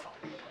mes enfants.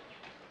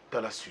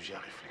 T'as la sujet à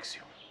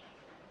réflexion.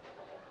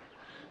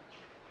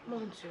 Mon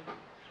Dieu.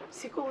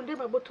 C'est qu'on dit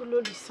que tu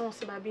as licence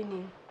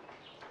babini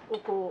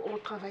au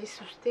travail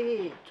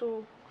susté et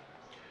tout.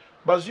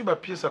 Bazu ba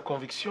pièce à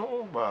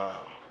conviction ba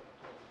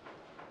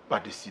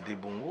décider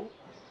bongo.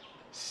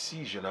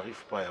 Si je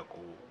n'arrive pas à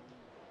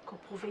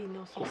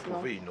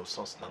prouver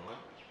innocence,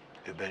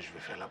 eh bien, je vais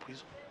faire la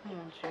prison. Mon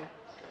Dieu.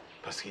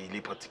 Parce qu'il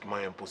est pratiquement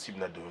impossible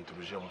de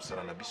déontologie à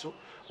Moussala Nabiso.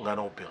 On a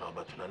opéré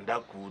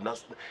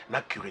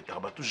na curé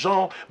Tarbatou.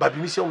 Genre,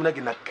 babimisi on a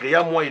créé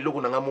moi et l'eau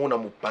on a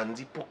mon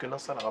pandi pour que na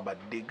sala rabat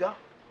dégâts.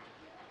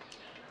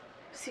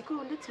 C'est quoi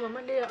on dit maman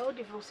Léa a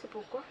divorcé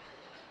pourquoi?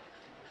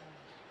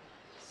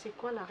 C'est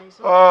quoi la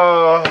raison?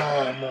 Oh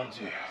mon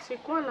Dieu.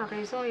 C'est quoi la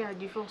raison il y a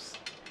divorce?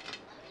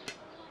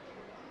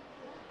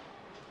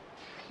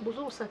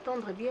 Besoin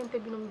s'attendre bien, t'es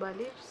bien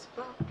emballé, je sais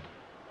pas.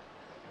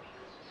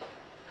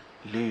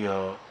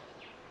 Léa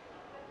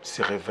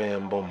se réveille un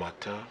bon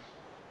matin,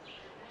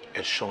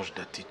 elle change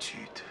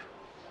d'attitude.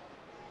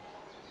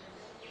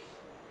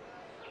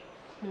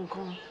 Mon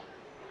grand.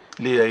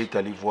 Léa est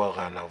allée voir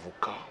un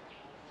avocat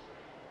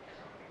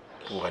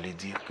pour aller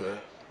dire que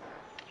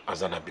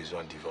Azan a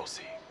besoin de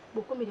divorcer.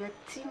 Beaucoup mais il y a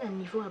un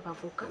niveau à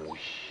l'avocat. Oui.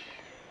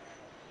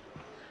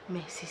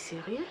 Mais c'est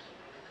sérieux?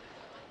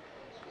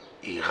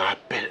 Et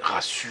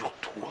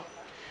rassure-toi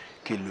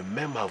que le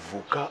même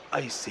avocat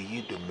a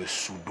essayé de me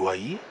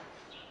soudoyer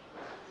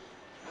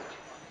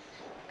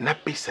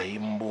napesa ye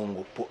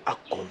mbongo pour à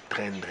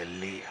contraindre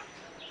Léa.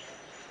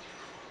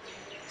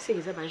 C'est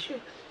exactement jeu.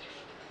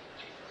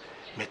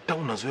 Mais tant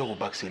qu'on a joué au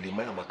bac, c'est les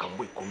mains à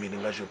Makambo et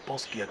Kominenga, je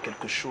pense qu'il y a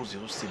quelque chose et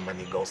c'est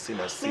manigancé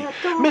là.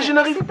 Mais je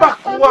n'arrive pas à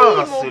croire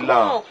à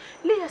cela.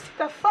 Léa, c'est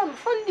ta femme.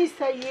 Fondi,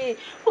 ça y est.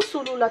 Au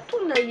solo, la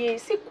tournaille.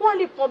 C'est quoi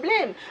les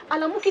problèmes? À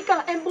la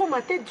moukika, un bon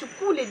matin, du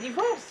coup, les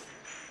divorces.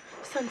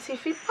 Ça ne se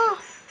fait pas.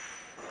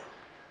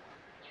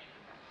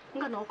 On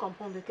ne comprend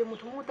pas.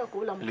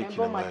 Un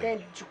bon matin,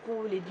 du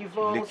coup, les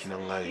divorces.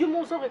 Je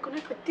m'ose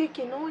reconnaître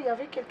que non, il y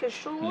avait quelque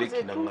chose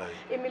et tout.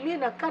 Et même il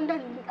y a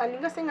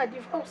un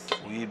divorce.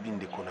 Oui, bien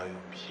de qu'on a eu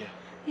bien.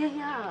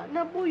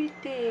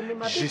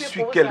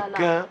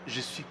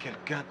 Je suis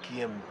quelqu'un qui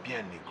aime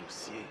bien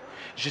négocier.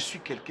 Je suis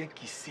quelqu'un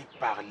qui sait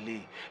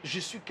parler. Je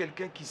suis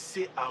quelqu'un qui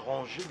sait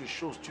arranger les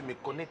choses. Tu me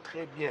connais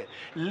très bien.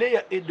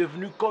 Léa est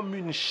devenue comme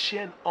une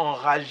chienne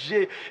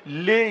enragée.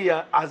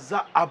 Léa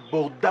aza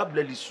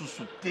abordable les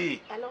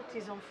sous-soutés. Alors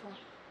tes enfants?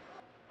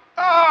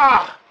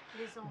 Ah!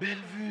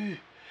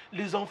 Bellevue.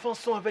 Les enfants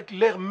sont avec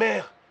leur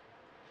mère.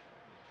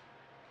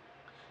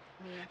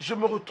 Je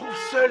me retrouve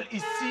seul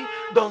ici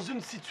dans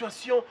une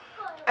situation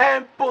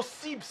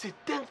impossible.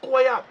 C'est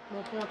incroyable.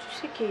 Mon point, tu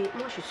sais que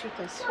moi je suis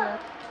ta soeur.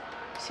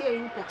 S'il y a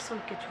une personne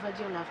que tu vas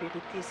dire la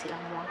vérité, c'est à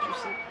moi, tu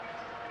sais.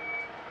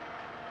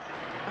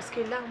 Parce que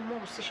là, moi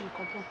aussi, je ne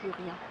comprends plus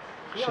rien.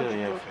 Je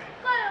n'ai rien fait.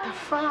 Ta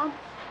femme,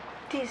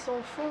 tes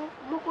enfants,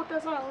 mon côté,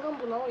 ça n'a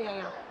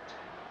rien.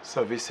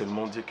 Ça veut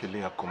seulement dire que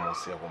Léa a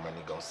commencé à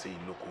romanigancer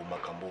Iloko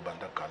Makambo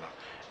Bandakala.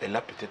 Elle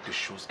a peut-être des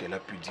choses qu'elle a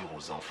pu dire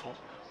aux enfants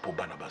pour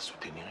Banaba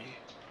soutenir.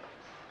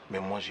 Mais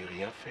moi, j'ai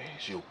rien fait.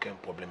 J'ai aucun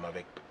problème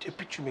avec. Et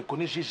puis, tu me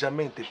connais, j'ai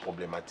jamais été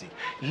problématique.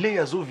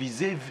 Léa zo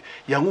visé,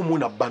 il y a un moment où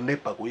on a banné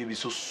par quoi il y a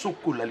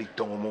soko la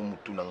liton au moment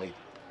où on a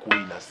quoi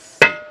il a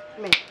fait.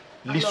 Mais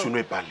l'issue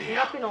n'est pas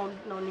Léa.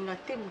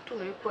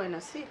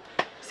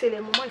 C'est le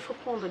moment où il faut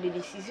prendre des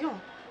décisions.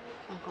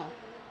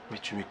 Mais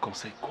tu me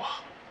conseilles quoi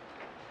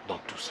dans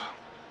tout ça?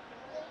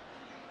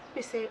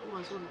 Mais c'est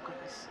oiseau le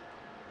capas.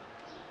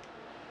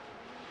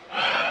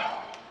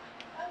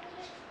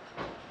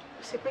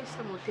 C'est pas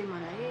ça mon thème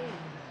là.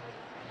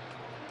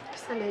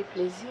 Ça l'a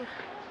plaisir.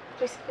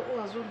 Mais c'est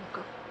oiseau le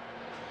cas.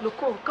 Le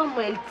corps, comment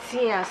elle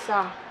tient à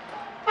ça?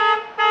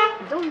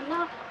 Donc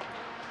là.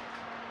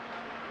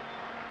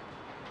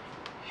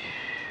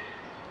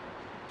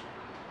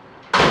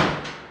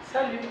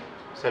 Salut.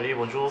 Salut,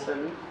 bonjour.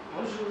 Salut.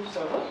 Bonjour,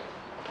 ça va?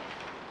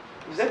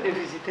 Vous êtes des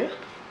visiteurs?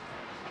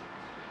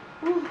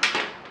 Ouh.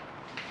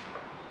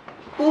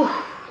 Ouh.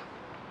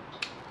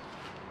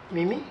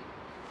 Mimi?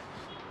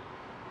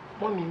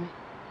 Moi, Mimi.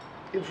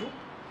 Et vous?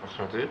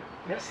 Enchanté.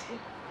 Merci.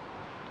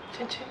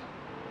 Tiens, tiens.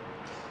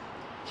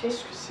 Tiens,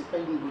 est-ce que c'est pas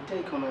une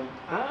bouteille quand même?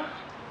 Ah?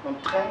 On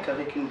trinque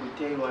avec une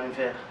bouteille ou un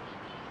verre.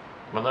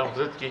 Madame,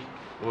 vous êtes qui?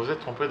 Vous vous êtes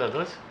trompé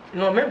d'adresse?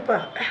 Non, même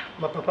pas.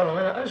 Ma papa,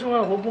 je vais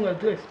avoir une bonne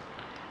adresse.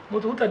 Je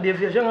vais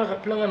dévier, je vais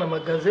rappeler dans un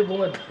magasin,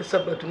 bon adresse, ça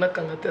va tourner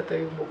quand tu as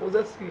eu beaucoup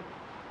d'assis.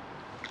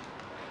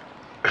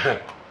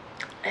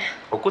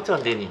 Au côté de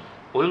Denis,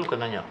 où est le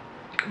Canadien?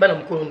 Bana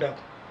Mkolonda.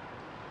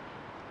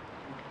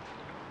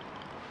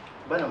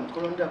 Bana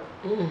Mkolonda.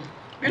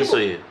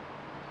 Bisoye.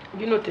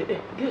 Binote,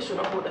 bien sur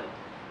la boda.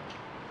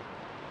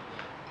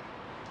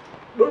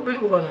 Bon, ben,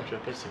 voilà. Tu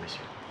appelles ces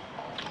messieurs.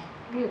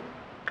 Bien.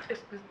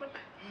 Excuse-moi.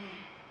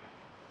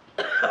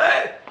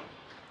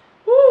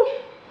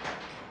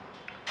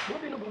 Bon,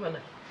 ben, bon,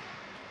 banane.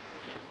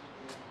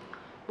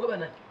 Bon,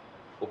 banane.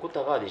 Au côté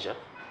de déjà.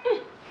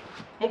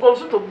 Mon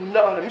conseil, tu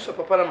as mis sur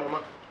papa et maman.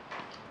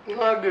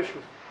 On a deux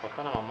choses.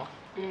 Papa et maman.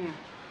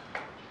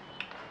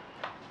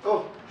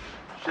 Oh,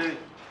 chérie.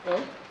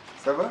 Hein?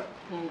 Ça va?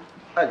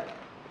 Allez.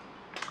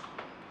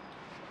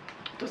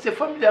 Tu t'es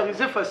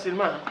familiarisé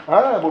facilement.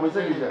 Ah, bon, mais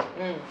c'est déjà.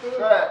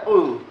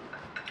 Oh.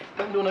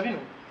 On a vu, non?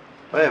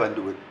 Ouais,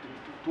 Bandou.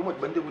 Tout le monde,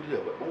 Bandou, vous dites,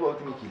 on va voir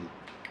qui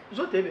est.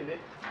 Je t'ai bébé.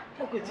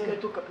 Mon petit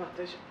gâteau qu'à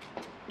partager.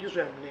 Je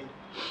suis amené.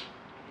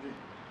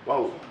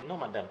 Waouh. Non,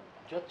 madame.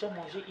 Tu as déjà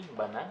mangé une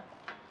banane?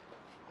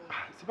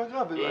 C'est pas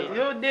grave.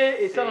 Yo dé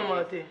et ça m'a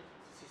maté.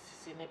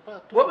 Ce n'est pas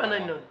tout. Bois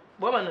banane non.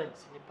 Bois banane.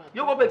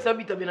 Yo ko pek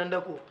sabita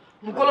benandako.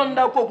 Mukolo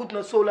ndako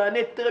kutna sola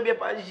ne très bien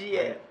pas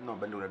hier. Non,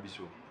 Bandou na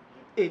biso.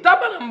 Eh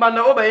taba na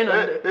mbanda o bayena.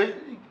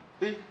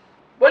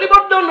 Boli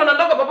bob don na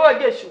ndako papa wa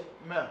gesho.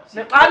 Merci.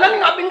 Ala ni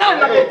ngabinga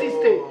na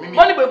betiste.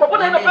 Boli boy papa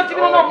na pratique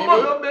no no.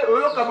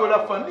 Oyo kabola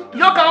famille.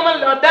 Yo kama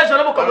na daje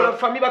na bokabola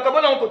famille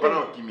bakabona on côté.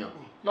 Non, kimia.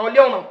 Na oli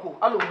on ko.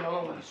 Alo na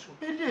ngo biso.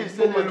 Il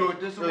c'est le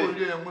de ce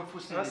lieu moi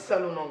faut na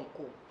salon on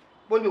ko.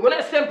 Boli on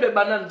est simple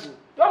banane.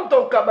 Yo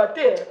mto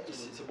kabate.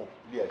 C'est bon.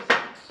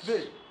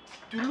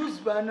 Toulouse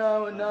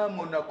bana na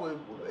Monaco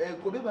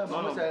Kobe ba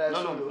non, ça la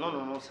solo.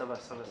 Non, ça va,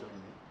 ça va.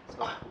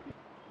 Ah.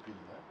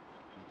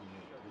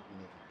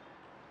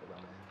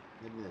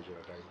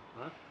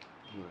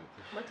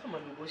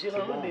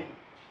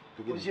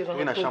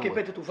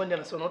 Peut-être tu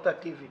vends sur notre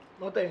TV,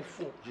 notre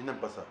info. Je n'aime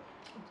pas ça.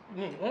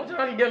 Je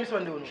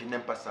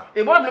n'aime pas ça.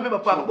 Et moi, je ne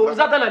peux pas. Vous êtes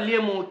dans la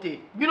lien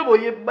monté. Bino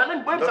boye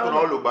banane boye ça.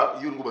 Non, le bas,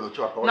 il y a une gobe de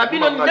chapa. Na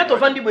bino net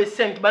vend boye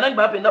 5. Banane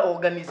ba penda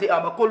organiser à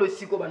bakolo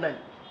siko banane.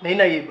 Na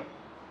ina yeba.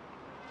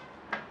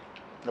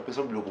 Na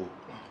personne bloco.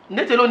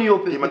 Net elo ni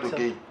opé. Il m'a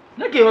toqué.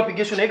 Na ke wa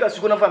pigesho na ka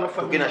siko na fana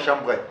famille. Toqué na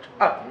chambre.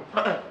 Ah.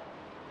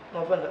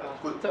 Non vend.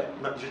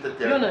 Je te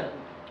tiens. Yona.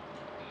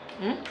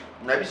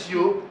 Na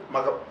bisio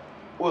maka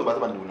o ba ta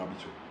bandu na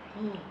bisio.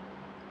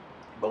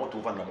 Bon,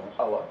 tu vas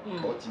awa,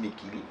 bon, tu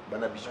m'équilibres,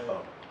 bon,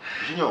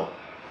 Junior,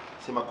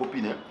 c'est ma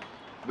copine, hein.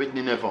 Vous êtes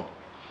 9 ans.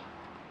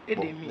 Et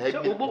demi.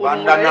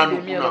 Bandana, nous,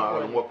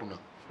 on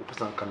peut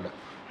s'en candidat.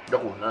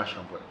 D'accord, on a un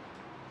chambre.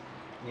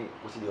 Ni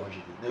aussi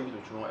dérangé. David,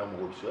 tu as un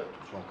amoureux, tu es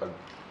en calme.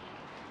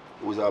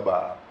 Vous avez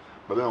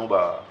un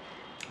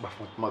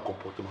affrontement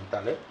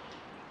comportemental,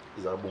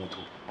 ils ont un bon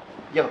trou.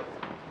 Bien.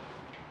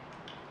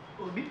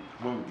 Obi?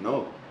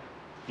 Non.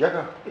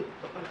 Yaka.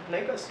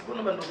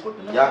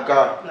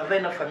 Yaka. Na vai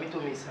na famille to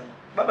mesana.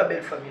 Baba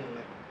belle famille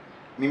na.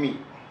 Mimi.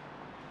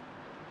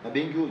 Na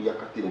bengio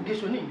yaka tele. O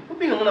question nini? O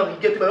binga na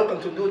rigete ba yoka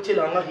ntondo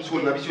tela nga rigete. So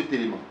na biso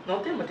telema.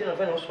 Non te matin na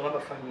vai na so na ba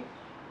famille.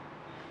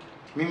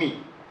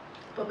 Mimi.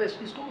 Papa est-ce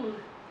que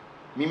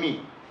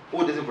Mimi.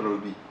 O deuxième fois na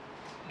lobi.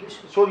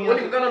 So ni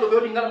ngana lobe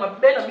o ngana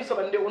mabena miso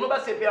bande ono ba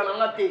sepia na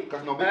ngate.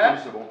 Kasi no be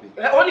miso bon pe.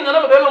 O ngana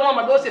lobe lo mo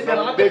mabo sepia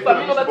na ngate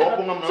famille no ba te.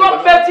 So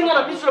betting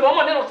na miso lo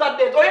mo ndeno sa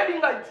date. O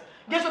yebinga.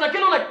 Gesso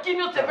naquele na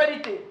quimio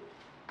severité.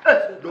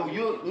 Donc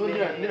yo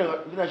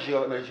na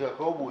jira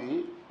ko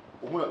boye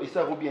au moins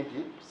ça va bien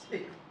qui.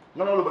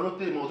 Non le ballon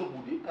télé non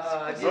boudé.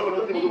 Ah,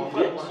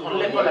 on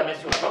lève pas la main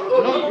sur la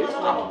non.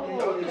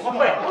 Mon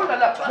frère. Oh là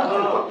là.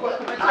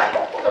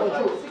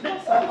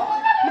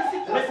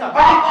 Mais ça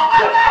va.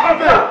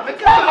 Mais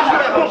qu'est-ce que je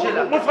vais arranger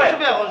là? Mon frère. Je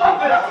vais arranger.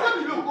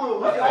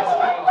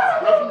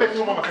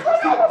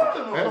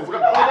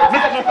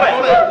 Mon frère,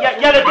 il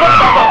y a le droit de la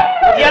femme.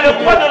 Il y a le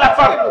droit de la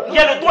femme. Il y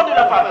a le droit de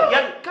la femme.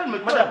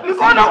 Calme-toi. Madame. Le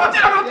droit de la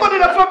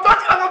femme. Toi,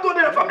 tu as le droit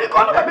de la femme. Le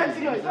droit de la femme.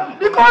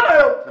 Le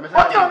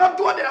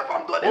droit de la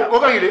femme.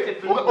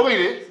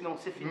 Non,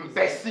 c'est fini.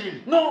 Imbécile.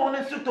 Non, on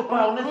n'insulte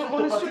pas. On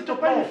n'insulte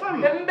pas les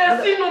femmes.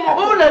 Imbécile, non.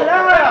 Oh là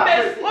là.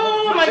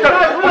 Oh my God.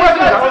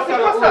 C'est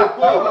quoi ça?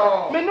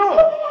 Mais non.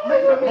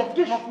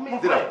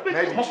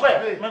 Mon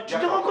frère, tu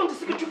te rends compte de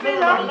ce que tu fais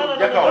là?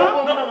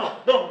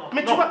 Non.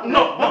 Mais tu vois,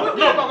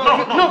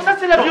 non, ça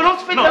c'est la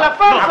violence faite à la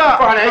femme, ça.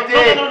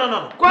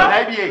 Non. Quoi?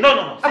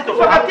 Non. Il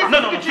faut arrêter ce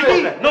que tu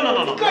dis. Non.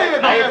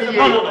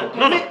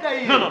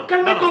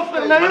 Calme ton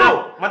frère.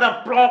 Madame,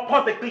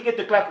 prends tes clics et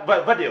te claques.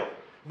 Va dehors.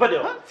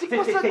 C'est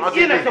quoi ça?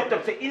 C'est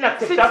inacceptable. C'est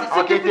inacceptable.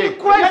 C'est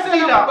quoi ici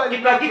là?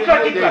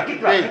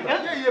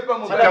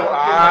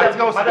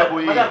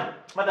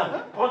 Madame,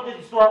 prends tes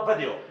histoires, va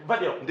dehors.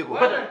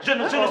 Je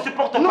ne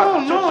supporte pas. Non.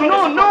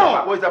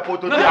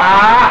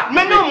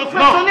 Mais non, mon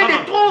frère, c'en est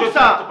des trous,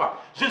 ça.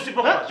 Je ne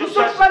supporte pas. Nous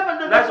sommes pas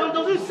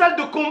dans une salle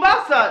de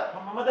combat, ça.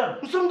 Madame,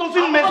 nous sommes dans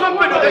une maison, un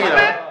peu de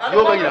respect.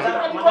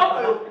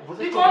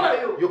 Vous êtes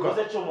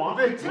chez moi.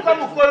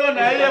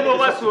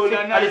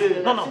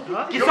 Non.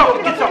 Qui sort?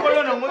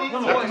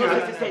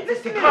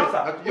 C'est grave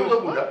ça.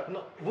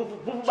 Vous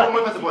vous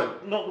battez.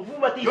 Non, vous vous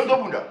battez ici.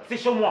 C'est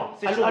chez moi.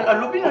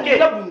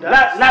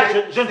 Là,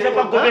 je ne sais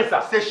pas gober ça.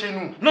 C'est chez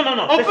nous. Non.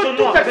 On peut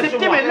tout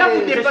accepter, mais là,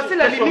 vous dépassez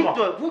la limite.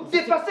 Vous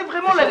dépassez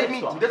vraiment la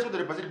limite.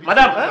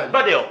 Madame,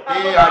 va dehors.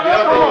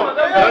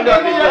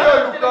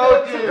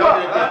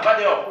 Va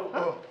dehors.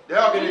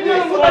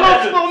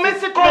 Transformer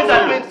cette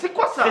maison, c'est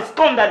quoi ça? C'est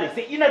scandaleux,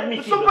 c'est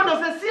inadmissible. Nous ne sommes pas dans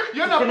un cirque.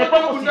 Ce n'est pas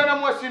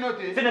possible.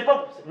 Ce n'est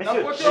pas...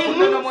 Monsieur, chez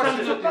nous, ça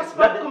ne se passe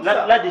pas comme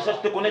ça. Là déjà, je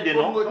te connais des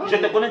noms. Je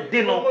te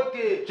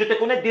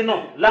connais des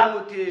noms. Là,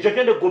 je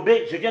viens de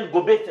gober.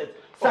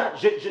 Ça,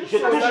 je touche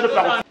le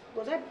parole.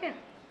 Vous êtes bien.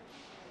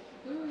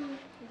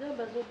 Vous avez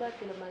besoin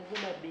de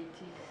ma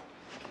bêtise.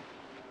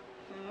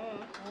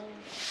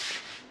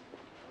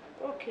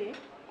 Ok.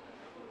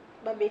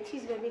 Ma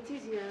bêtise,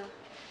 il y a...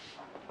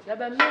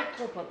 D'abord,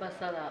 trop papa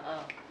ça là.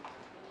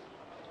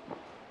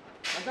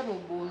 Asa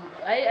bon.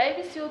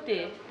 Aïe si ote.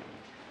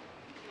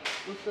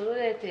 Au solo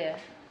était.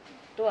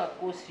 Toi à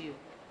cosio.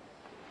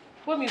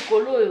 Pour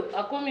mikolo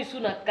a komi sous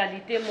na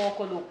qualité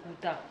moko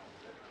lokuta.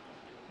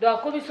 Donc a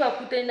komi sous a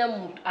kuta ina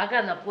mutu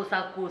aka na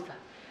posa kosa.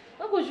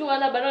 Bako jour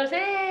na balon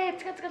c'est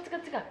tika.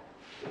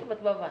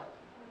 Baba.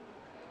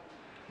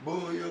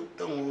 Bon, yo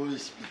tango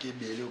expliquer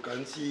bien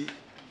quand si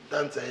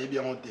tant ça est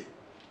bien monté.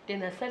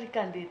 Tena sali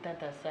kande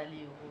tanta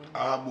sali.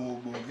 Ah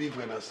bon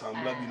vivre ensemble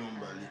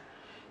binombali.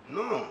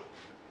 Non.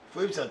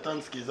 Faut que ça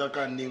tente que ça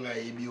quand ninga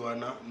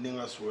ebiwana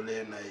ninga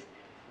solaire nae.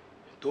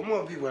 Tout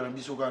monde vivre na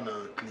biso kana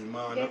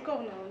climat na.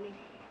 D'accord na oni.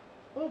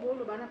 On bo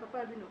lo bana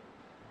papa bino.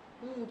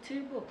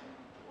 Tibo.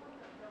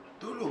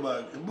 Tout lo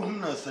ba bon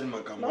na sali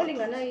makamba. Non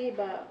linga na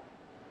yeba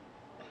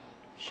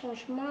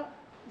changement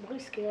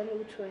brusque ya le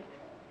utwe.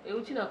 Et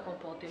uti na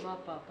comportement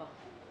papa.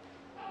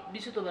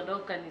 Biso to bando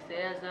kanisa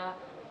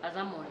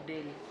aza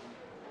modèle.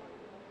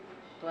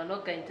 Tu as un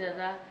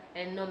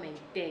homme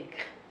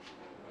intègre.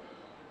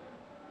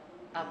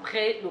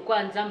 après le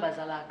quoi nzamba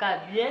azalaka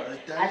bien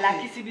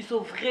alakisi biso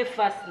vrai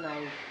face na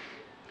ye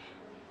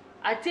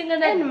atinga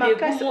na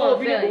makasi oyo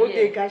bino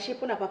bodégage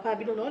mpona papa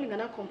bino na olinga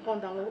na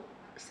comprendre yango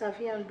ça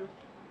vient d'où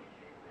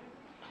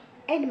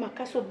ene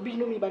makasi oyo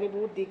bino mibale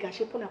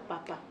bodégage mpona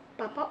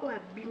papa oyo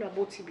abino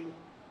aboti bino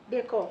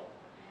d'accord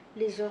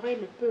les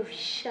oreilles ne peuvent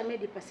jamais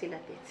dépasser la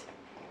tête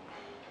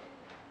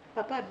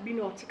papa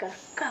abino otikala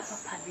ka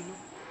papa bino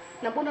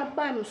na bona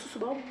bana mosusu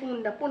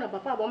baobunda mpona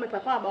papa bango me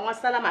papa bango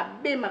asala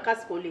mabe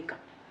makasi koleka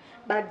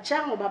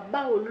bajango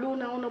baba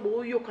olona ona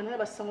boyokana na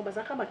basango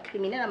bazalaka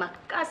bacriminel na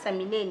makasi ya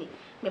minene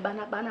me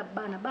bana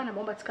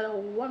bango batikala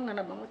owanga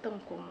na bango ntango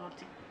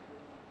komonte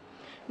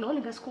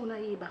naolinga sikoyo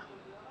nayeba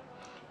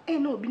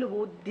eno bino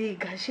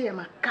bodégage ya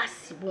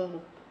makasi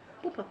bongo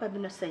mpo papa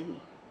bino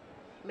asaini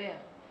mare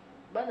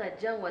bana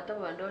jango ata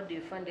banda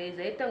odefendre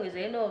ezali ntango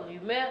ezali na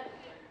rumeur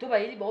to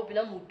bayeli bango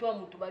mpena motu a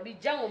motu babi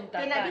jango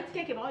motakanabi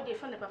teke bango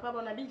defendre papa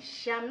bango nabi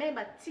jamais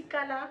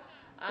batikala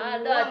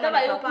ata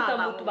bayokuta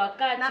motu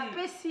bakati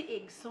napesi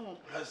exemple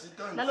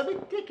nalobi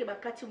teke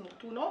bakati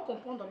motu na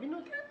ocomprendre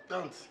bino te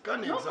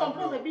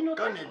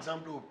kan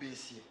exemple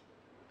opesi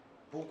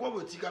pourquoi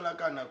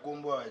botikalaka na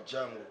nkombo ya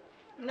jango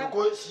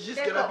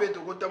jusque-là mpe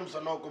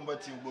tokotambusa na okomba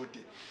tirbo te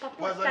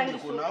po aza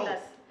ndeko nao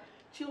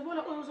tirbo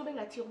wana oyo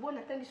ozobenga tirbo wana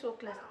atangisi o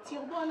classe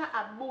tirbo wana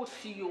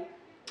abosi yo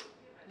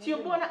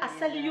tirbo wana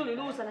asali yo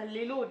lelo ozala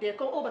lelo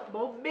décor oyo bato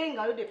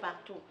baobenga yo de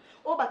partout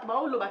oyo bato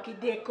baolobaki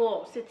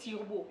décor c'est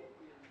tirbo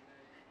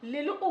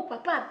lelo oyo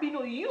papa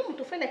abino yo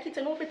moto ofenda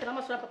kiti no obetaka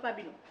maso na papa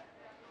abino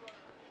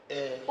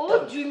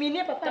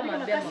odimine papa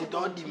abino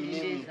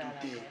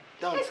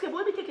est-ce que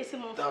boyebi te que c'est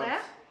mon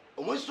frère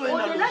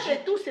au-delà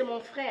de tout c'est mon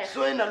frère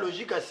soki na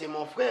logique c'est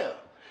mon frère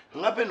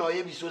nga mpe na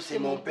oyebi so c'est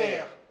mon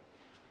père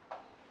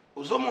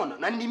ozomona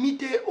na ndimi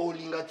te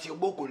olinga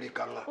tirbo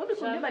kolekanga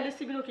obikonde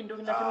balesi bino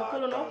kindokindaki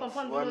mokolo na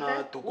ocomprendre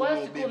wana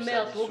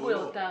tokomere tokoya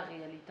ota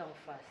réalité en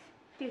face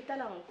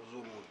tetala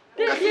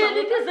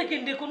réalité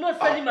ezakendeko no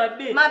asali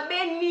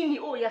mabe nini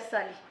oyo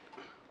asali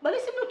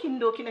balesi bino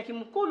kindokindaki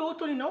mokolo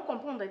otoli na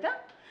ocomprendre ta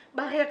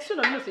baréaction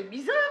na bino c'est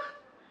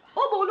bizarre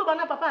oh bon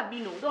bana papa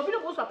abino donc bino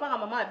bozo apara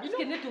mama abino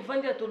que ne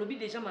tovandi atolobi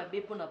déjà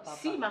mabe pona papa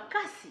si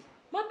makasi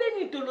mabe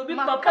ni tolobi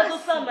papa to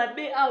sa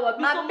mabe awa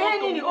biso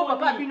mabe ni o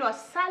papa abino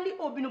asali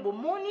o bino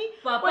bomoni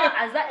papa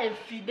aza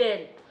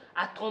infidèle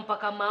a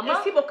trompaka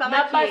mama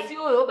na basi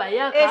oyo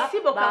bayaka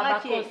ba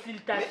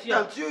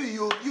consultation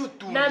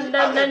na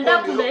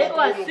ndaku na ye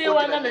ase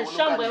wana na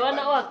chambre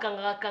wana o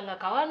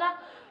akangaka wana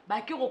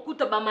baki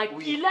kokuta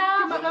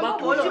bamakila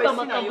bakuti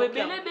bamakambo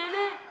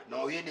ebelebele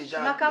non oui déjà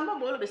makambo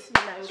bolo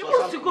besina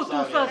yo siko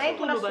tout ça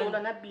tout le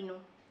monde na bino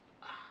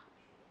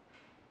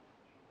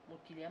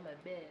mokili ya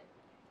mabe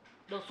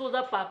donc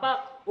soza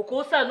papa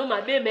okosa no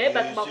mabe mais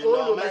bato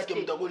bakolo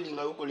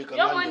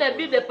yango na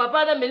bible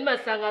papa na meli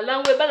masanga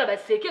lango ebana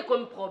baseke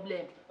comme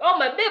problème oh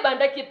mabe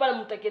bandaki pa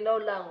mutakenda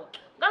olango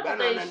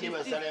ngakona ndi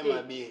basala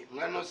mabe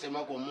ngano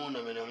sema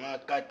komona mena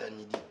ngakata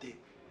nidité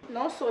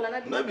non sola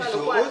na bino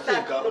ko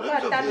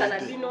ataka na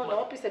bino na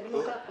opesa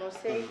bino ka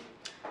conseil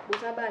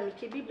boza ba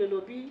mike bible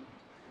lobi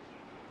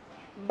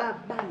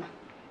babana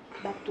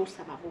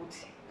batosa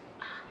baboti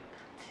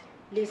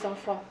les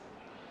enfants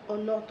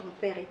honore ton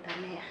père et ta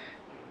mère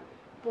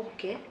pour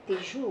que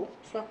tes jours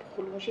soient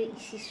prolongés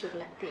ici sur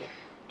la terre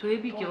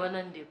toyebi ke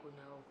wana ndeko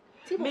nao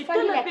mais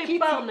tu la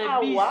plupart na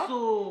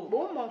biso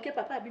bon manquer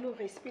papa bino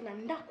respect na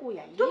ndako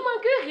ya ye to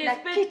manquer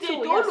respect te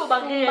to lo ba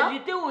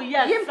réalité o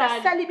ya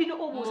sali bino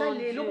o boza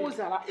lelo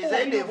bozala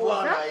ezali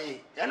devoir na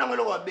ye yana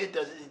ngelo ko beta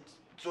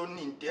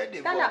soni te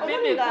de voir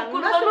mais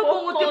ko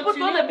bongo te po to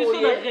na biso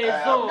na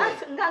raison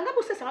nga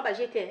bo sesa ba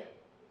jeter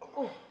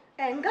oh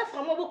nga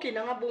vraiment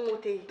bokenda nga bongo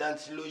te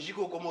dans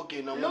logique komo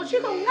kena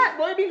logique nga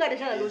boyebi nga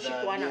déjà na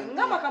logique wana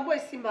nga makambo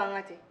esimba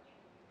nga te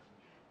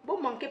bo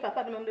manquer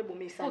papa bino mbe bo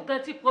message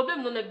otati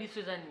problème non na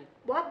biso zani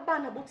bo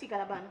bana botika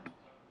la bana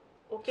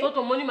OK so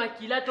to moni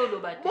makila to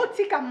lobate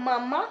botika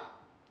mama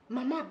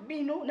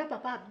bino na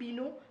papa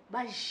bino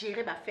ba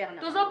gérer ba faire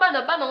na to za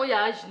bana o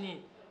ya âge ni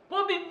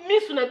po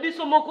misu na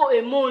biso moko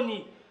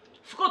emoni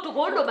siko to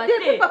ko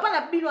lobate papa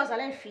na bino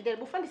azala infidèle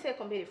bo fandi c'est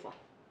combien de fois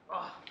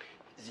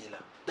Zila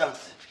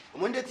danse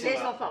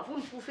les enfants vous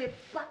ne pouvez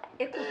pas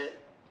écouter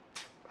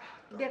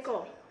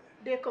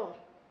d'accord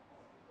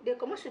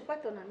moi je suis pas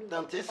ton ami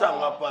danse ça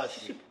va pas je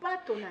suis pas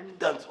ton ami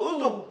danse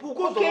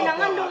pourquoi OK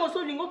nanga ndongo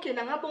so lingo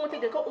kenanga bongo te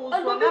d'accord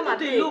ozwanga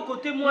mabe le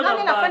côté moi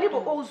là na fandi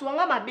bo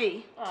ozwanga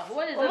mabe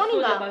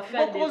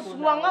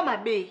ozwanga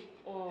mabe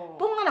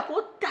bonga na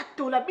ko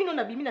tatola bino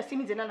na bimi na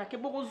simi zena na ke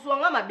boko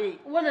zwanga mabe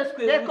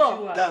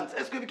d'accord danse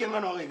est-ce que bikenga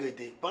no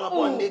regretter par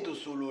rapport à ndeto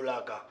solo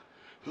laka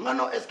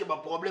ngano est-ce que ba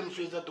problème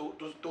sur ça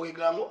to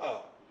réclamo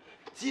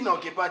sinon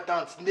que pas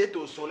tante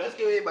ndeto solo est-ce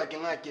que ba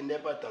kenga kende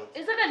pas tante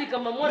ezaka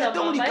likamba mwana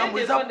mama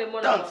défendre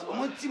mwana tante au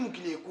moins timu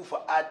kile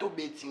kufa ato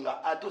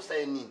betinga ato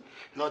saini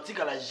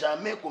notika la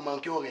jamais ko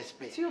manquer au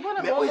respect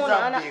mais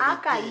oza ana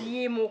aka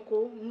yé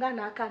moko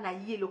ngana aka na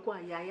yé loko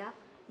ayaya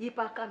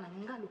yepa aka na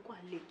nga loko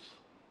aleki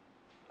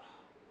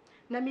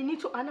na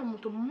minute ana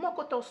moto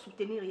moko to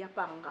soutenir ya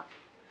panga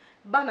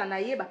bana na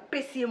ye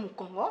bapesi ye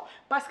mokongo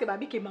parce que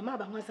babi ke mama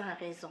bango aza na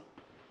raison.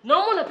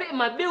 Non, on a fait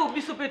ma bé au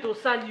biso pe to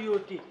sali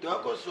yote. Tu as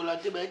encore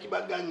solaté ba ki ba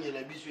gagner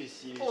la biso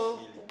ici.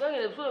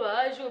 Gagner biso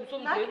ba age biso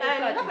mo te.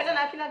 Na pena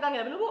na kina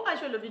gagner bino bo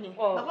age le bini.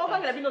 Ba ko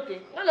gagner bino te.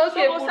 Na OK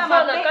pour ça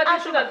na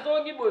kati na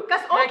zongi boy.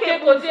 Na ke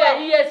côté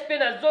ISP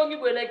na zongi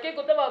boy na ke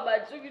côté ba ba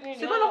tsugi ni.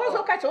 C'est pas non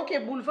so kati OK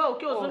boulevard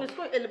OK ozone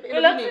sko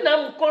et là tu na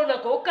mukolo na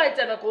ko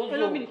kati na ko zo.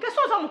 Qu'est-ce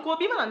que ça mko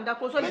bi na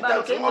ndako zo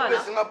libala ke mala. Mais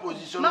tu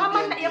position.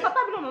 Maman ya papa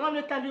bino maman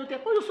le tali yote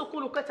ko so ko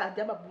lo kati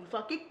a ba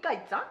boulevard ki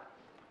kaita.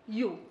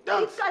 Yo,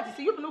 qui carte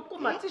ici, yo nous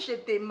commencer chez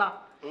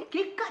Tema.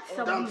 Qui carte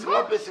ça? Dans ce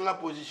peu c'est ma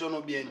position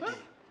au bien.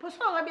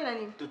 Position on va bien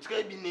ani. Tu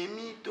très bien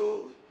aimé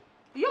to.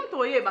 Yo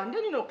mtoye ba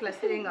ndeni no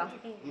classe lenga.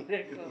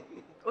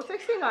 Au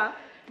sexy nga.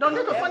 Donc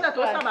de to fanda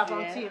to ça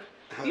m'aventure.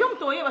 Yo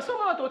mtoye ba so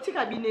mo to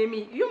tika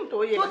binemi. Yo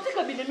mtoye. To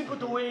tika binemi ko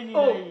to weni.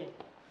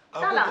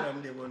 Tala.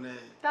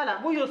 Tala.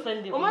 Bo yo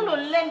sande. O ma lo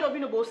lendo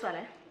bino bo sala.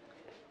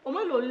 O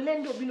ma lo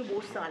lendo bino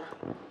bo sala.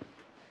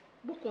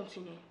 Bo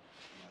continuer.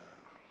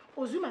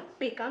 Ozuma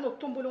peka no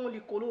tombolo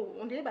likolo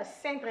on dirait ba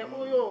centre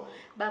oyo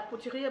ba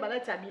couturier ba la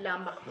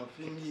tabilamba na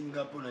fingi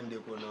ngapo na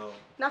ndeko na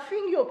na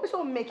fingi yo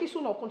peso meki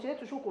so no continuer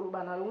toujours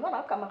koloba na yo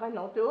ngana camarade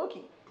na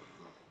oteoki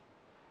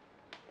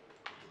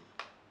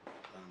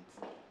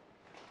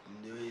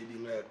ndewe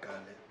binga ya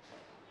kale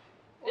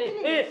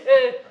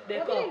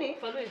d'accord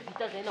faut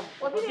éviter ça na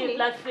on se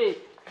déplacer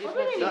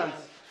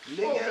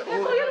Lenge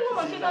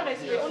on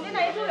est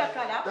na yeto la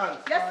kala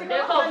ya sika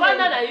d'accord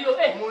fana na yo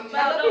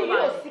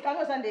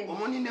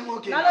omoni nengo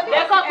ke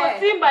d'accord ko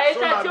simba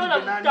eta tio na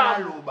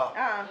mutalo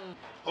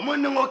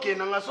omoni nengo ke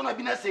na so na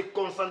bina se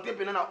concentrer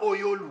pena na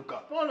oyo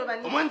luka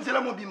omoni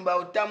nzela mobimba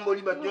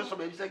otamboli bato nyonso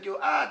babisaki yo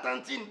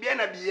tantine bien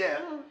habillé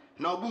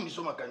na obungi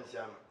so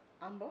makanisiana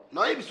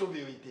na yebiso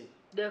vérité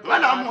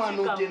ngana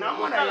mwana te na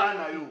mwana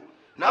yana yo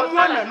na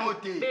mwana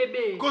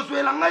note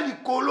kozwela nga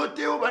likolo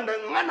te obanda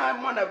nga na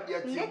mwana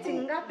ya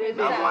tibo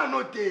na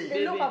mwana te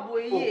eloko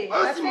boye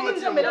na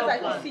singa mbela za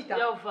kisita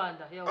ya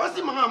vanda ya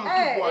osi manga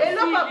mukwa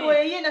eloko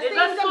boye na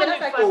singa mbela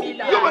za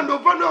kisita yo bando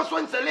vanda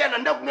oswa nsele na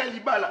ndaku na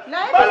libala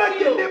bala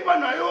kende pa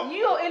na yo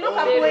yo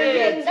eloko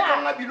boye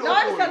nda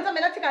na sanza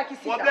mbela tika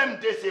kisita problème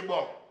te c'est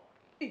bon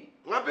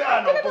ngape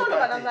ana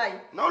kota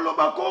na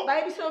loba ko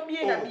ba biso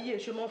bien habillé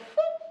je m'en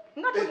fous.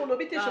 Nga to lo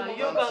bité je m'en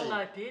fous.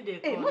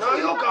 Na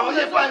yoka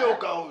oye pa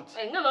yoka oti.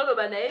 Nga lo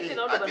ba na ete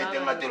lo ba na. Akete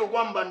ngate lo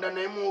kwa mbanda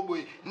na emo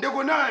boye.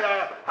 Ndeko na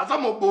aza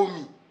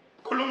mobomi.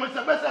 Kolongo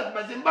sabasa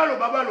bazembalo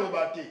babalo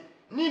bate.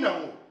 Ni na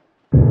ngo.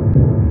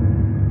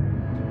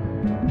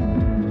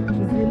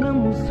 Zela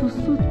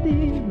mususu te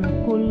na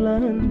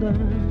kolanda.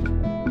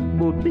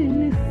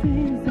 Bobelisi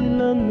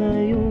zela na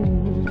yo.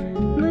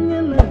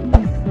 Nanyala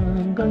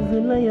kisanga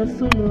zela ya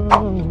solo.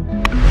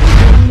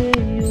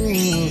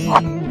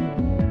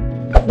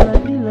 La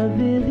vie, la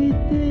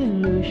vérité,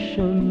 le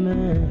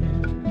chemin.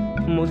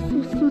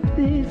 Mosusu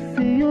te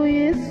se yo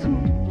yesu.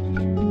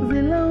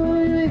 Zela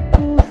oyo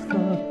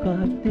ekosaka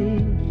te.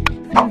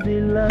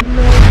 Zela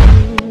na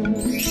yo.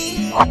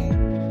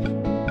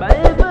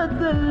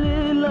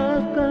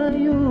 Bayebatelelaka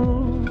yo.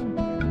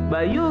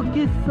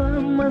 Bayokisa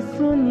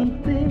masoni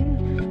te.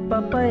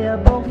 Papa ya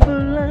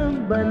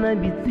borphelin bana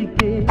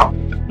bitike.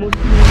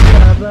 Mosusu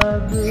ya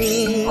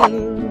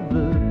baveu.